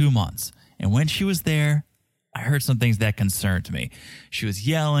for 2 months, and when she was there, I heard some things that concerned me. She was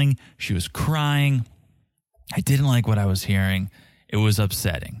yelling, she was crying. I didn't like what I was hearing. It was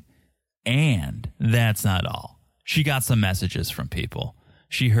upsetting. And that's not all. She got some messages from people.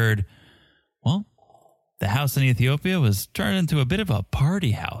 She heard, well, the house in Ethiopia was turned into a bit of a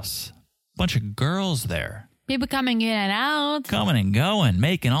party house. Bunch of girls there, People coming in and out. coming and going,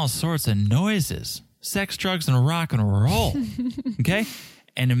 making all sorts of noises. Sex, drugs, and rock and roll. Okay?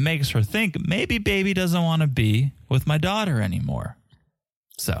 And it makes her think maybe Baby doesn't want to be with my daughter anymore.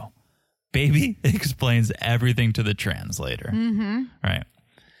 So, Baby explains everything to the translator. Right.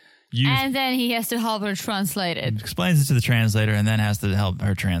 And then he has to help her translate it. Explains it to the translator and then has to help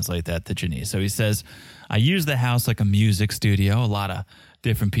her translate that to Janice. So he says, I use the house like a music studio. A lot of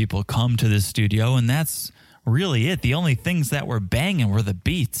different people come to this studio, and that's really it. The only things that were banging were the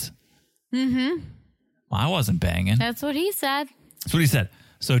beats. Well, I wasn't banging. That's what he said. That's what he said.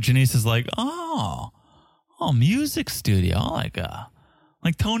 So Janice is like, oh, music studio,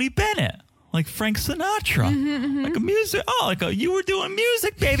 like Tony Bennett, like Frank Sinatra, like a music. You were doing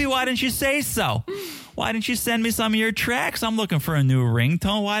music, baby. Why didn't you say so? Why didn't you send me some of your tracks? I'm looking for a new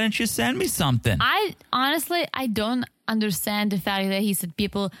ringtone. Why didn't you send me something? I don't understand the fact that he said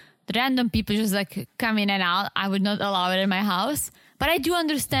random people just like come in and out. I would not allow it in my house. But I do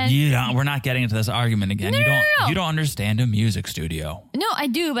understand. We're not getting into this argument again. No. You don't understand a music studio. No, I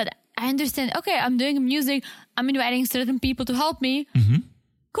do, but I understand. Okay, I'm doing music. I'm inviting certain people to help me.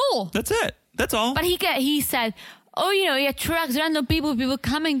 Cool. That's it. That's all. But he said, he attracts random people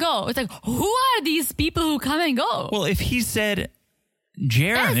come and go. It's like, who are these people who come and go? Well, if he said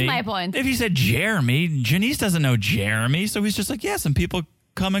Jeremy. That's my point. If he said Jeremy, Janice doesn't know Jeremy. So he's just like, yeah, some people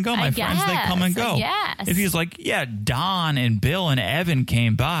come and go. My friends, they come and go. Yes. If he's like, yeah, Don and Bill and Evan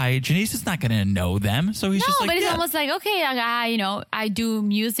came by, Janice is not going to know them. So he's just like, but it's yeah. almost like, okay, I do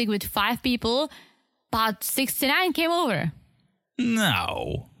music with 5 people, but 69 came over.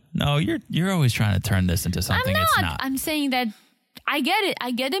 No, you're always trying to turn this into something I'm it's not. not. I'm saying that I get it.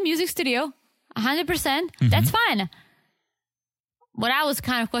 I get the music studio, 100%. That's fine. What I was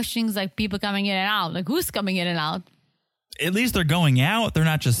kind of questioning is like people coming in and out. Like who's coming in and out? At least they're going out. They're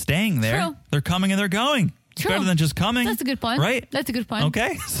not just staying there. True. They're coming and they're going. It's True. better than just coming. That's a good point. Right? That's a good point.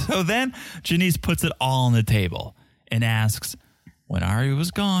 Okay. So then Janice puts it all on the table and asks, when Ari was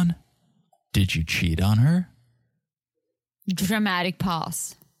gone, did you cheat on her? Dramatic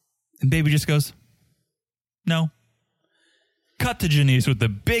pause. And Baby just goes, no. Cut to Janice with the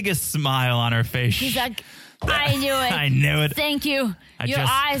biggest smile on her face. He's like, I knew it. I knew it. Thank you. Your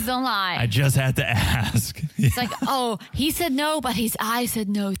eyes don't lie. I just had to ask. It's like, he said no, but his eyes said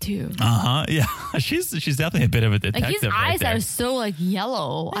no too. Yeah. She's definitely a bit of a detective. Like his right eyes there. are so like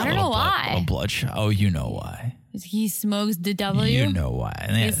yellow. I don't know A why. little bloodshot. Oh, you know why. He smokes the W. You know why.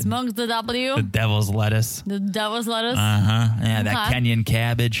 He Yeah, smokes the W. the devil's lettuce. The devil's lettuce. Yeah, that Okay. Kenyan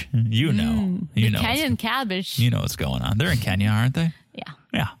cabbage. You know. You the know. Kenyan cabbage. You know what's going on. They're in Kenya, aren't they? Yeah.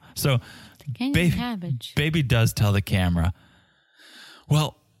 Yeah. So Kenyan cabbage. Baby does tell the camera,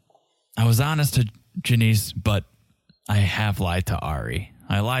 well, I was honest to Janice, but I have lied to Ari.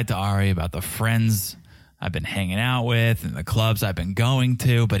 I lied to Ari about the friends I've been hanging out with and the clubs I've been going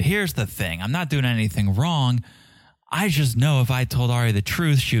to. But here's the thing. I'm not doing anything wrong. I just know if I told Ari the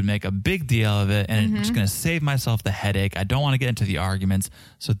truth, she would make a big deal of it, and it's going to save myself the headache. I don't want to get into the arguments.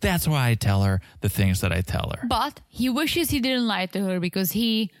 So that's why I tell her the things that I tell her. But he wishes he didn't lie to her because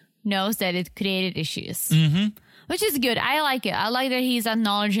he knows that it created issues. Which is good. I like it. I like that he's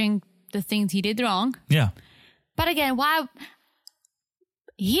acknowledging the things he did wrong. Yeah. But again, why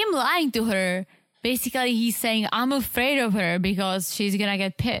him lying to her, basically he's saying, I'm afraid of her because she's going to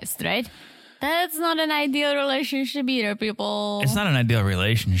get pissed, right? That's not an ideal relationship either, people. It's not an ideal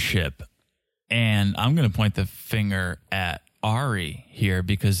relationship. And I'm going to point the finger at Ari here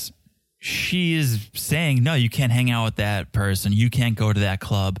because she is saying, no, you can't hang out with that person. You can't go to that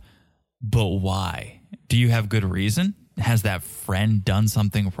club. But why? Do you have good reason? Has that friend done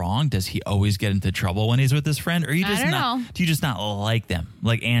something wrong? Does he always get into trouble when he's with his friend? Or you just I don't know. Do you just not like them?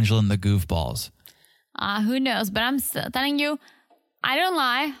 Like Angela and the Goofballs? Who knows? But I'm telling you, I don't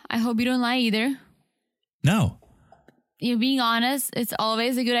lie. I hope you don't lie either. No. You're being honest. It's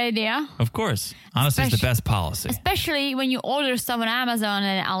always a good idea. Of course. Honesty is the best policy. Especially when you order stuff on Amazon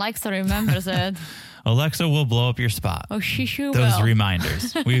and Alexa remembers it. Alexa will blow up your spot. Oh, she sure Those will.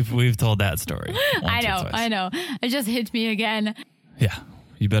 reminders. We've told that story. I know. It just hit me again. Yeah.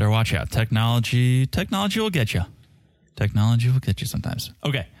 You better watch out. Technology will get you. Technology will get you sometimes.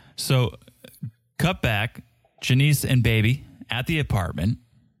 Okay. So cut back. Janice and Baby at the apartment.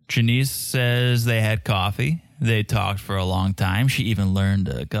 Janice says they had coffee. They talked for a long time. She even learned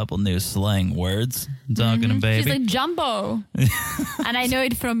a couple new slang words talking to Baby. She's like Jumbo. And I know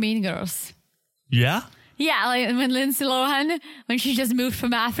it from Mean Girls. Yeah? Yeah, like when Lindsay Lohan, when she just moved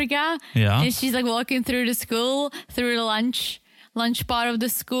from Africa. Yeah. And she's like walking through the school, through the lunch part of the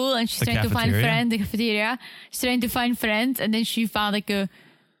school, and she's The trying to find cafeteria? friends, the cafeteria. She's trying to find friends, and then she found like a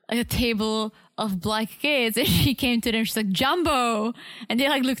table of black kids, and she came to them. She's like, Jumbo. And they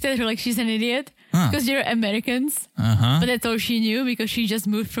like looked at her like she's an idiot. Because they're Americans. But that's all she knew because she just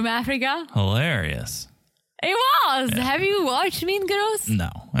moved from Africa. Hilarious. It was. Yeah. Have you watched Mean Girls? No.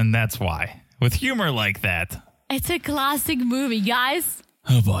 And that's why. With humor like that. It's a classic movie, guys.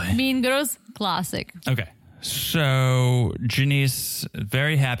 Oh, boy. Mean Girls, classic. Okay. So Janice,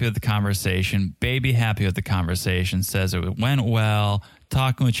 very happy with the conversation. Baby, happy with the conversation. Says it went well.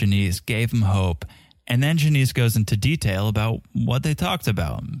 Talking with Janice, gave him hope. And then Janice goes into detail about what they talked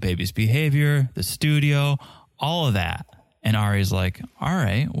about. Baby's behavior, the studio, all of that. And Ari's like, all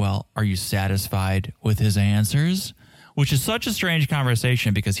right, well, are you satisfied with his answers? Which is such a strange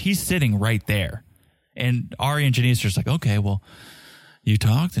conversation because he's sitting right there. And Ari and Janice are just like, okay, well, you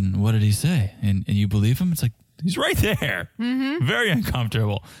talked and what did he say? And you believe him? It's like, he's right there. Mm-hmm. Very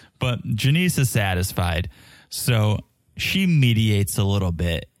uncomfortable. But Janice is satisfied. So she mediates a little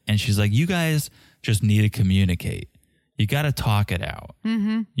bit. And she's like, you guys just need to communicate. You got to talk it out.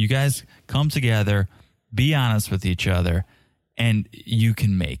 Mm-hmm. You guys come together, be honest with each other, and you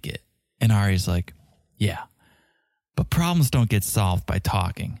can make it. And Ari's like, yeah, but problems don't get solved by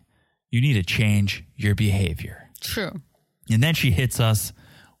talking. You need to change your behavior. True. And then she hits us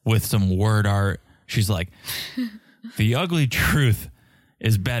with some word art. She's like, the ugly truth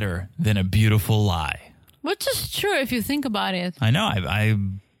is better than a beautiful lie. Which is true if you think about it. I know. I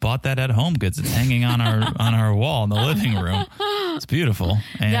bought that at Home Goods. It's hanging on our wall in the living room. It's beautiful.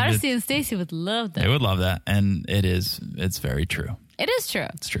 And Darcy and Stacey would love that. They would love that. And it's very true. It is true.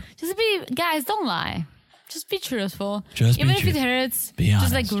 It's true. Guys, don't lie. Just be truthful. Just be Even if truthful. it hurts, Be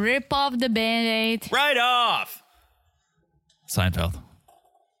honest. just like rip off the Band-Aid. Right off. Seinfeld.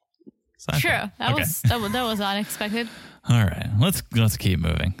 Sure. That was unexpected. All right. Let's keep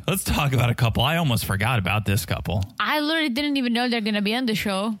moving. Let's talk about a couple. I almost forgot about this couple. I literally didn't even know they're going to be on the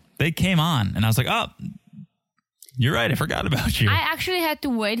show. They came on and I was like, oh, you're right. I forgot about you. I actually had to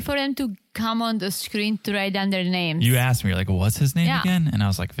wait for them to come on the screen to write down their names. You asked me, you're like, what's his name Yeah. again? And I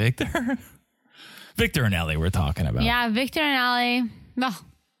was like, Victor? Victor and Ellie we're talking about. Yeah, Victor and Ellie. Oh,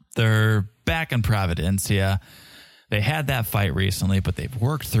 They're back in Providencia. They had that fight recently, but they've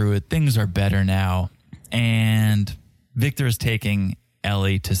worked through it. Things are better now. And Victor is taking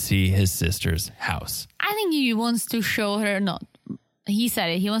Ellie to see his sister's house. I think he wants to show her, he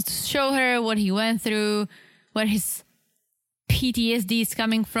said it, he wants to show her what he went through, where his PTSD is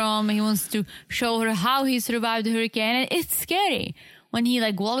coming from. He wants to show her how he survived the hurricane. And it's scary when he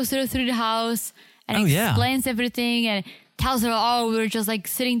like walks her through the house and explains everything and tells her, oh, we were just like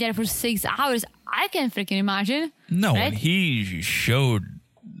sitting there for 6 hours. I can't freaking imagine. No, right? when he showed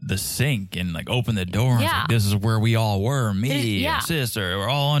the sink and like opened the door and was Yeah. like, this is where we all were, me Yeah. and sister, we're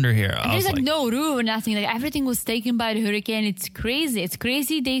all under here. I There's was like no room or nothing. Like everything was taken by the hurricane. It's crazy. It's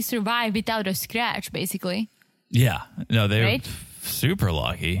crazy they survived without a scratch, basically. yeah, no, they Right? were super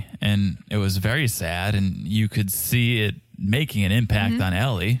lucky, and it was very sad, and you could see it making an impact Mm-hmm. on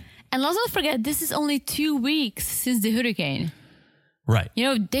Ellie. And let's not forget, this is only 2 weeks since the hurricane. Right. You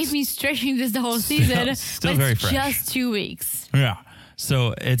know, they've been stretching this the whole season. Still but very it's fresh. just 2 weeks. Yeah.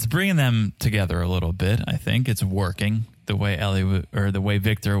 So it's bringing them together a little bit. I think it's working the way the way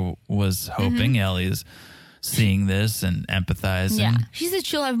Victor was hoping. Mm-hmm. Ellie's seeing this and empathizing. Yeah. She said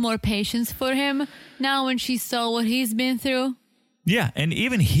she'll have more patience for him now when she saw what he's been through. Yeah, and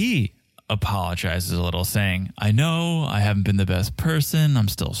even he apologizes a little, saying, I know I haven't been the best person. I'm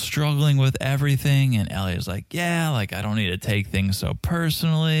still struggling with everything. And Ellie is like, yeah, like I don't need to take things so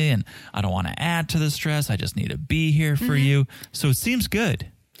personally. And I don't want to add to the stress. I just need to be here for you. So it seems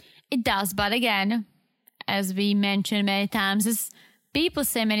good. It does. But again, as we mentioned many times, as people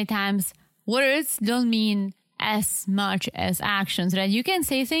say many times, words don't mean as much as actions, right? You can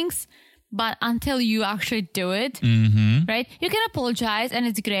say things, but until you actually do it, right? You can apologize and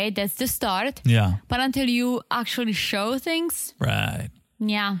it's great. That's the start. Yeah. But until you actually show things. Right.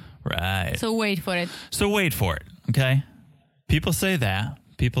 Yeah. Right. So wait for it. So wait for it. Okay. People say that.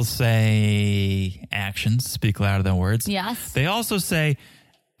 People say actions speak louder than words. Yes. They also say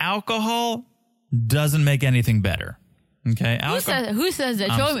alcohol doesn't make anything better. Okay. Who says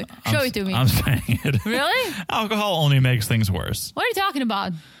that? Show it to me. I'm saying it. Really? Alcohol only makes things worse. What are you talking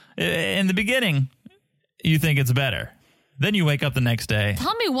about? In the beginning, you think it's better. Then you wake up the next day.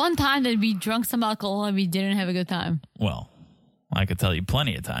 Tell me one time that we drank some alcohol and we didn't have a good time. Well, I could tell you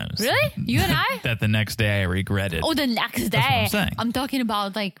plenty of times. Really? You and I? That the next day I regretted. Oh, the next day. That's what I'm saying. I'm talking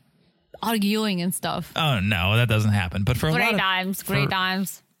about like arguing and stuff. Oh, no, that doesn't happen. But for a lot Great of times. Great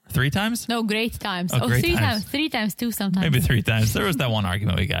times. 3 times? No, great times. Oh, great 3 times. times. 3 times too sometimes. Maybe 3 times. There was that one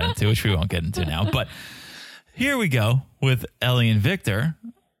argument we got into, which we won't get into now. But here we go with Ellie and Victor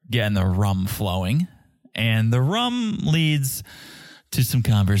getting the rum flowing. And the rum leads to some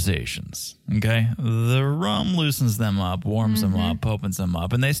conversations. Okay? The rum loosens them up, warms them up, opens them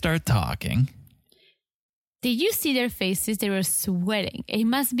up, and they start talking. Did you see their faces? They were sweating. It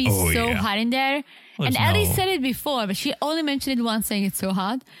must be yeah. hot in there. Well, and there's Ellie no- said it before, but she only mentioned it once saying it's so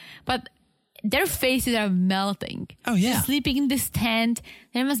hot. But their faces are melting. Oh, yeah. She's sleeping in this tent.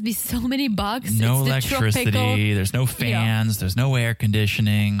 There must be so many bugs. No It's the electricity. tropical- There's no fans. There's no air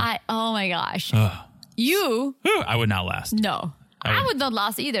conditioning. Oh my gosh. Ugh. You? Whew, I would not last. No. I would not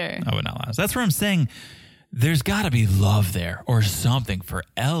last either. I would not last. That's where I'm saying there's got to be love there or something for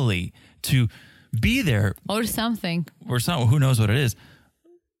Ellie to be there Or something. or something. Who knows what it is?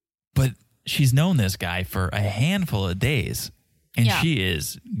 But she's known this guy for a handful of days, and Yeah. she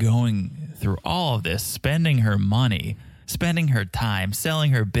is going through all of this, spending her money, spending her time,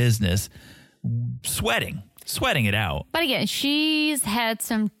 selling her business, sweating it out. But again, she's had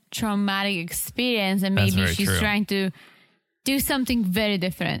some traumatic experience and That's maybe very she's true. trying to do something very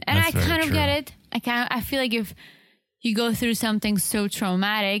different. And That's I very kind of true. get it. I feel like if you go through something so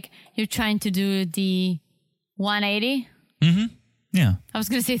traumatic, you're trying to do the 180. Yeah. I was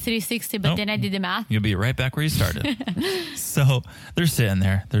going to say 360, but Nope. then I did the math. You'll be right back where you started. So they're sitting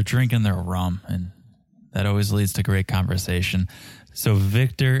there, they're drinking their rum, and that always leads to great conversation. So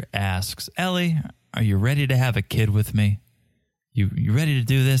Victor asks, Ellie, are you ready to have a kid with me? You ready to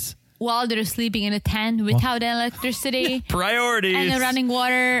do this? While they're sleeping in a tent without electricity Priorities. and running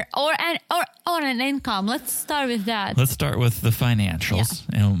water or an income. Let's start with that. Let's start with the financials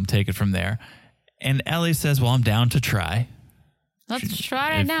and we'll take it from there. And Ellie says, well, I'm down to try. Let's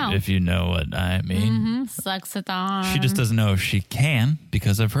try it if, now. If you know what I mean. Sucks it on. She just doesn't know if she can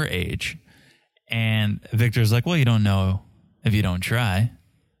because of her age. And Victor's like, well, you don't know if you don't try.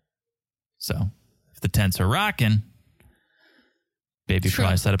 So if the tents are rocking, baby Sure.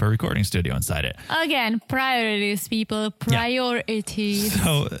 probably set up a recording studio inside it. Again, priorities, people. Priorities.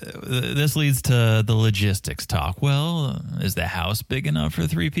 So this leads to the logistics talk. Well, is the house big enough for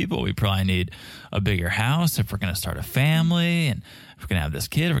 3 people? We probably need a bigger house if we're going to start a family. And if we're going to have this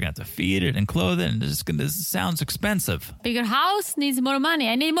kid, we're going to have to feed it and clothe it. And this sounds expensive. Bigger house needs more money.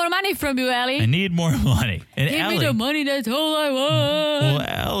 I need more money from you, Ellie. I need more money. And Give Ellie, me the money. That's all I want. well,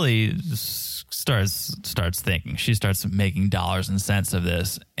 Ellie starts thinking. She starts making dollars and cents of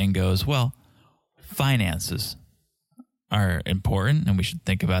this and goes, well, finances are important and we should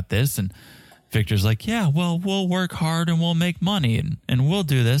think about this. And Victor's like, yeah, well, we'll work hard and we'll make money and we'll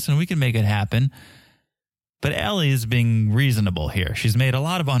do this and we can make it happen. But Ellie is being reasonable here. She's made a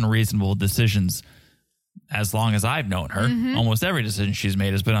lot of unreasonable decisions as long as I've known her. Almost every decision she's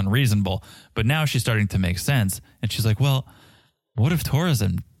made has been unreasonable. But now she's starting to make sense. And she's like, well, what if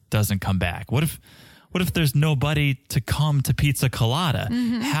tourism doesn't come back? What if there's nobody to come to Pizza Colada?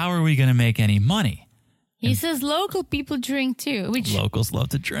 How are we going to make any money? He says local people drink too, which Locals love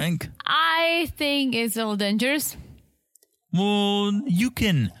to drink. I think is a little dangerous. Well, you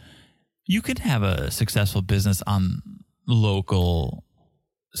can have a successful business on local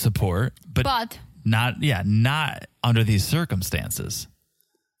support, but not under these circumstances.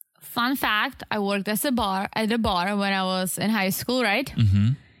 Fun fact, I worked at a bar when I was in high school, right? Mm-hmm.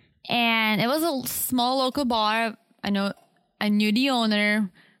 And it was a small local bar. I knew the owner.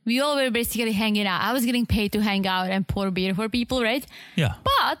 We all were basically hanging out. I was getting paid to hang out and pour beer for people, right? Yeah.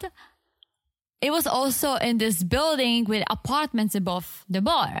 But it was also in this building with apartments above the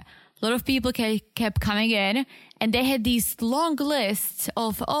bar. A lot of people kept coming in, and they had these long lists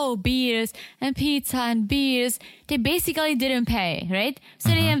of, beers and pizza and beers. They basically didn't pay, right? So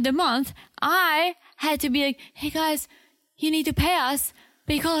at the end of the month, I had to be like, hey guys, you need to pay us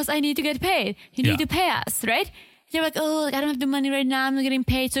because I need to get paid. You need to pay us, right? They're like, I don't have the money right now. I'm not getting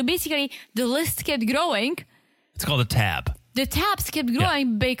paid. So basically, the list kept growing. It's called a tab. The tabs kept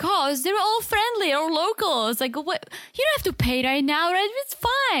growing because they were all friendly or locals. Like, what? You don't have to pay right now, right? It's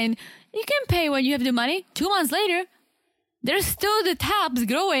fine. You can pay when you have the money. 2 months later, there's still the tabs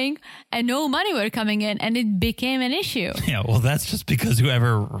growing and no money were coming in, and it became an issue. Yeah, well, that's just because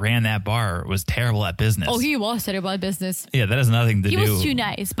whoever ran that bar was terrible at business. Oh, he was terrible at business. Yeah, that has nothing to do. He was too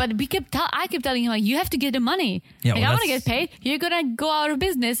nice, but I kept telling him, like, you have to get the money. Yeah, like, I want to get paid. You're gonna go out of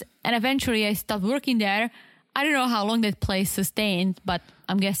business, and eventually I stopped working there. I don't know how long that place sustained, but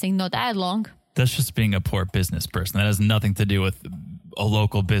I'm guessing not that long. That's just being a poor business person. That has nothing to do with a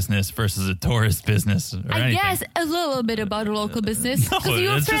local business versus a tourist business or anything. I guess a little bit about a local business because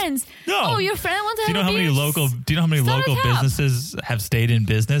you're friends. Your friend wants to do you know have how many local? Do you know how many local businesses have stayed in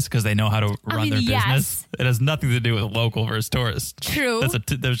business because they know how to run their business? It has nothing to do with local versus tourist. True. That's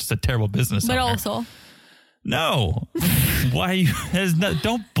just a terrible business. But also, no. Why?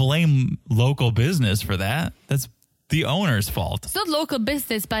 Don't blame local business for that. That's the owner's fault. It's not local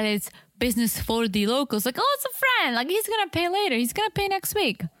business, but it's business for the locals. Like, it's a friend. Like, he's gonna pay later. He's gonna pay next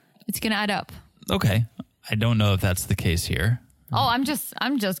week. It's gonna add up. Okay. I don't know if that's the case here. Oh, I'm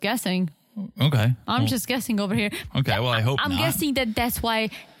just guessing. Okay. I'm just guessing over here. Okay. Well, I hope I'm not. guessing that's why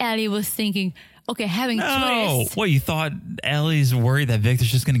Ellie was thinking, okay, having tourists. What, you thought Ellie's worried that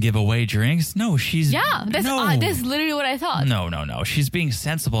Victor's just going to give away drinks? No, she's... Yeah, that's literally what I thought. No. She's being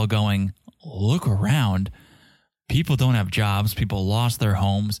sensible going, look around. People don't have jobs. People lost their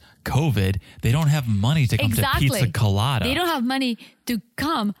homes. COVID. They don't have money to come to Pizza Colada. They don't have money to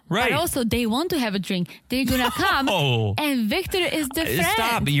come. Right. But also, they want to have a drink. They're going to come. And Victor is the friend.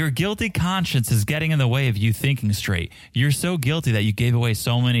 Stop. Your guilty conscience is getting in the way of you thinking straight. You're so guilty that you gave away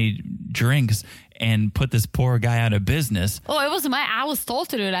so many drinks and put this poor guy out of business. Oh, I was told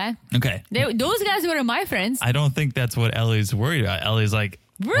to do that. Okay. Those guys were my friends. I don't think that's what Ellie's worried about. Ellie's like,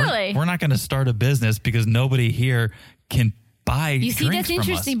 really? We're not going to start a business because nobody here can buy drinks from us. You see, that's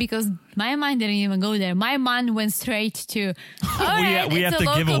interesting because my mind didn't even go there. My mind went straight to, we have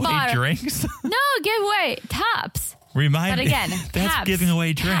to give away drinks? No, give away taps. But again, that's giving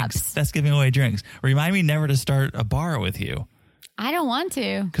away drinks. Taps. That's giving away drinks. Remind me never to start a bar with you. I don't want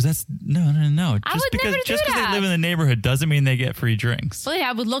to. Because that's no. Just because they live in the neighborhood doesn't mean they get free drinks. Well, yeah,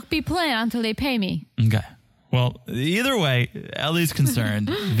 I would look people in until they pay me. Okay. Well, either way, Ellie's concerned.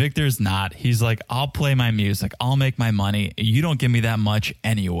 Victor's not. He's like, I'll play my music. I'll make my money. You don't give me that much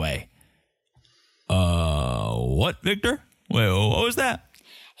anyway. What, Victor? Wait, what was that?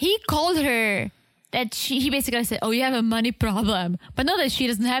 He called her that he basically said, you have a money problem. But not that she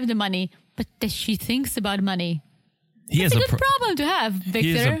doesn't have the money, but that she thinks about money. It's a good problem to have, Victor.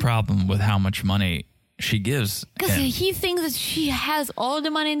 He has a problem with how much money she gives. Because he thinks that she has all the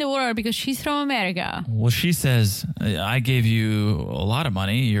money in the world because she's from America. Well, she says, I gave you a lot of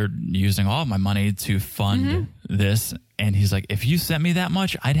money. You're using all of my money to fund this. And he's like, if you sent me that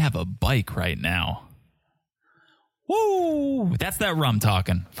much, I'd have a bike right now. Woo! That's that rum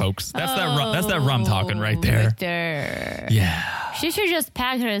talking, folks. That's that rum talking right there. Victor. Yeah. She should just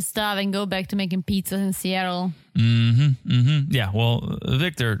pack her stuff and go back to making pizzas in Seattle. Yeah, well,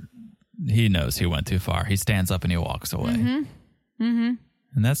 Victor... He knows he went too far. He stands up and he walks away. And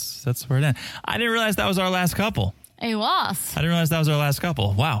that's where it ends. I didn't realize that was our last couple. It was. I didn't realize that was our last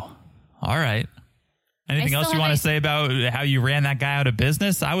couple. Wow. All right. Anything else you want to say about how you ran that guy out of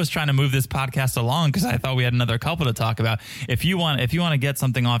business? I was trying to move this podcast along because I thought we had another couple to talk about. If you want to get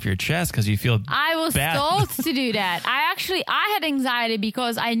something off your chest because you feel I was bad. told to do that. I had anxiety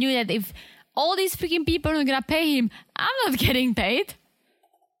because I knew that if all these freaking people are going to pay him, I'm not getting paid.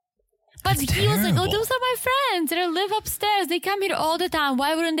 But he was like, those are my friends. They live upstairs. They come here all the time.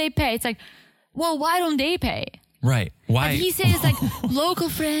 Why wouldn't they pay? It's like, well, why don't they pay? Right. Why? And he says like, local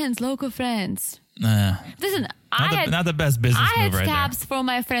friends. Listen, not the best business move right there. I had tabs for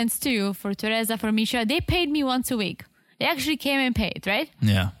my friends too, for Teresa, for Misha. They paid me once a week. They actually came and paid, right?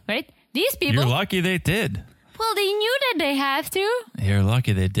 Yeah. Right? These people. You're lucky they did. Well, they knew that they have to. You're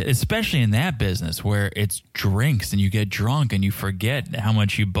lucky they did, especially in that business where it's drinks and you get drunk and you forget how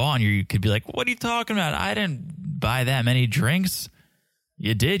much you bought. And you could be like, what are you talking about? I didn't buy that many drinks.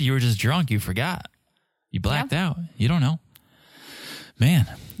 You did. You were just drunk. You forgot. You blacked out. You don't know. Man.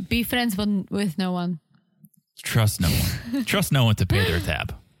 Be friends with no one. Trust no one. Trust no one to pay their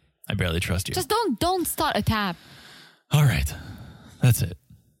tab. I barely trust you. Just don't start a tab. All right. That's it.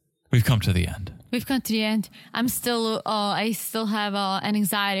 We've come to the end. We've come to the end. I still have an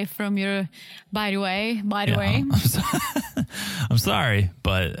anxiety from your. By the way. I'm sorry,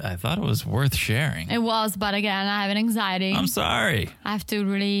 but I thought it was worth sharing. It was, but again, I have an anxiety. I'm sorry. I have to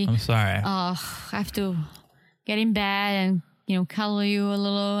really. I'm sorry. I have to get in bed and cuddle you a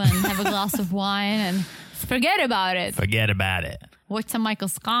little and have a glass of wine and forget about it. Forget about it. Watch some Michael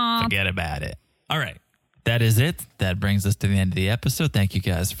Scott. Forget about it. All right. That is it. That brings us to the end of the episode. Thank you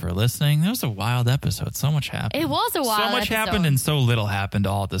guys for listening. That was a wild episode. So much happened. It was a wild So much episode. happened and so little happened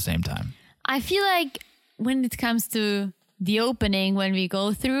all at the same time. I feel like when it comes to the opening, when we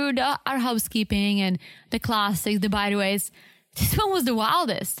go through our housekeeping and the classics, the by the ways, this one was the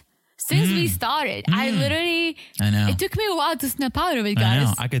wildest. Since we started, I know. It took me a while to snap out of it, guys. I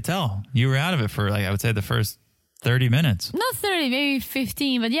know. I could tell. You were out of it for, I would say, the first 30 minutes. Not 30, maybe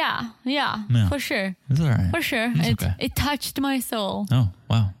 15, but yeah, for sure. It's all right. For sure. It's okay. It touched my soul. Oh,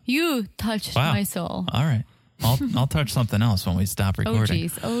 wow. You touched my soul. All right. I'll touch something else when we stop recording.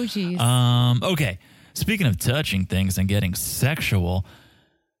 Oh, jeez. Okay. Speaking of touching things and getting sexual,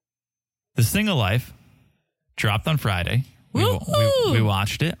 The Single Life dropped on Friday. We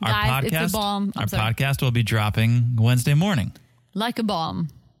watched it. Our Guys, podcast, it's a bomb. Our podcast will be dropping Wednesday morning. Like a bomb.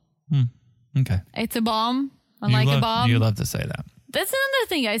 Okay. It's a bomb. A bomb. You love to say that. That's another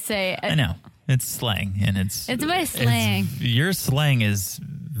thing I say. I know. It's slang, and it's my slang. Your slang is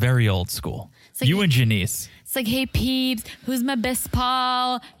very old school. Like, you and Janice. It's like, hey peeps, who's my best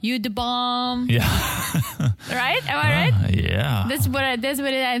pal? You the bomb. Yeah. Right? Am I right? Yeah. That's what it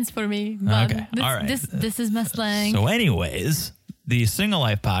ends for me. But Okay. All right. This is my slang. So anyways, the Single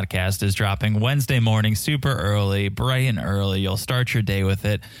Life podcast is dropping Wednesday morning, super early, bright and early. You'll start your day with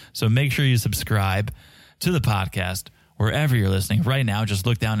it. So make sure you subscribe to the podcast wherever you're listening right now. Just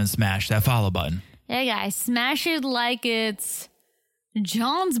look down and smash that follow button. Yeah, guys, smash it like it's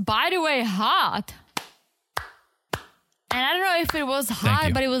John's By the Way hot. And I don't know if it was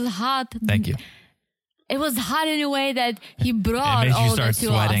hot, but it was hot. Thank you. It was hot in a way that he brought it made all you start that to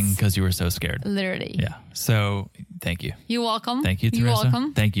sweating us. because you were so scared. Literally. Yeah. So thank you. You're welcome. Thank you, Teresa. You're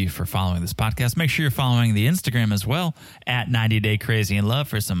welcome. Thank you for following this podcast. Make sure you're following the Instagram as well at 90 Day Crazy in Love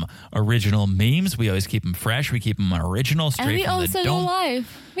for some original memes. We always keep them fresh. We keep them original, straight And we from the also dome. go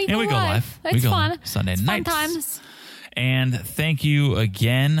live. We go live. It's fun. Sunday it's nights. Fun times. And thank you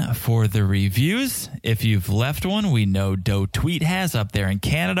again for the reviews. If you've left one, we know Doe Tweet has up there in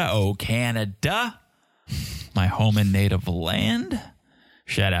Canada. Oh, Canada. My home and native land.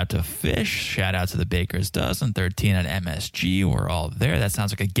 Shout out to Fish. Shout out to the Baker's Dozen. 13 at MSG. We're all there. That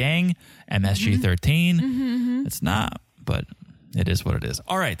sounds like a gang. MSG 13. It's not, but it is what it is.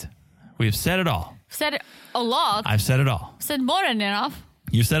 All right. We've said it all. Said it a lot. I've said it all. Said more than enough.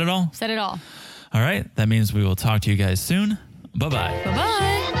 You said it all? Said it all. All right. That means we will talk to you guys soon. Bye-bye. Bye-bye.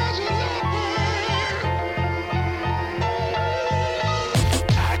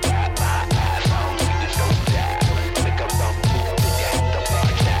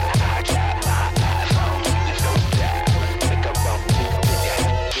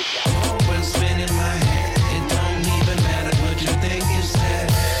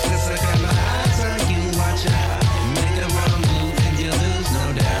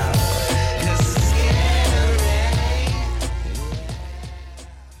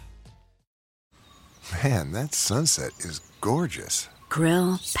 Man, that sunset is gorgeous.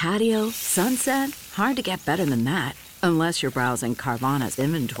 Grill, patio, sunset. Hard to get better than that. Unless you're browsing Carvana's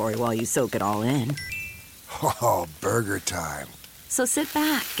inventory while you soak it all in. Oh, burger time. So sit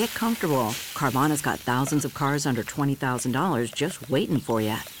back, get comfortable. Carvana's got thousands of cars under $20,000 just waiting for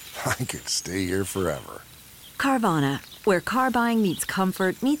you. I could stay here forever. Carvana, where car buying meets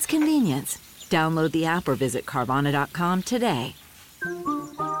comfort meets convenience. Download the app or visit Carvana.com today.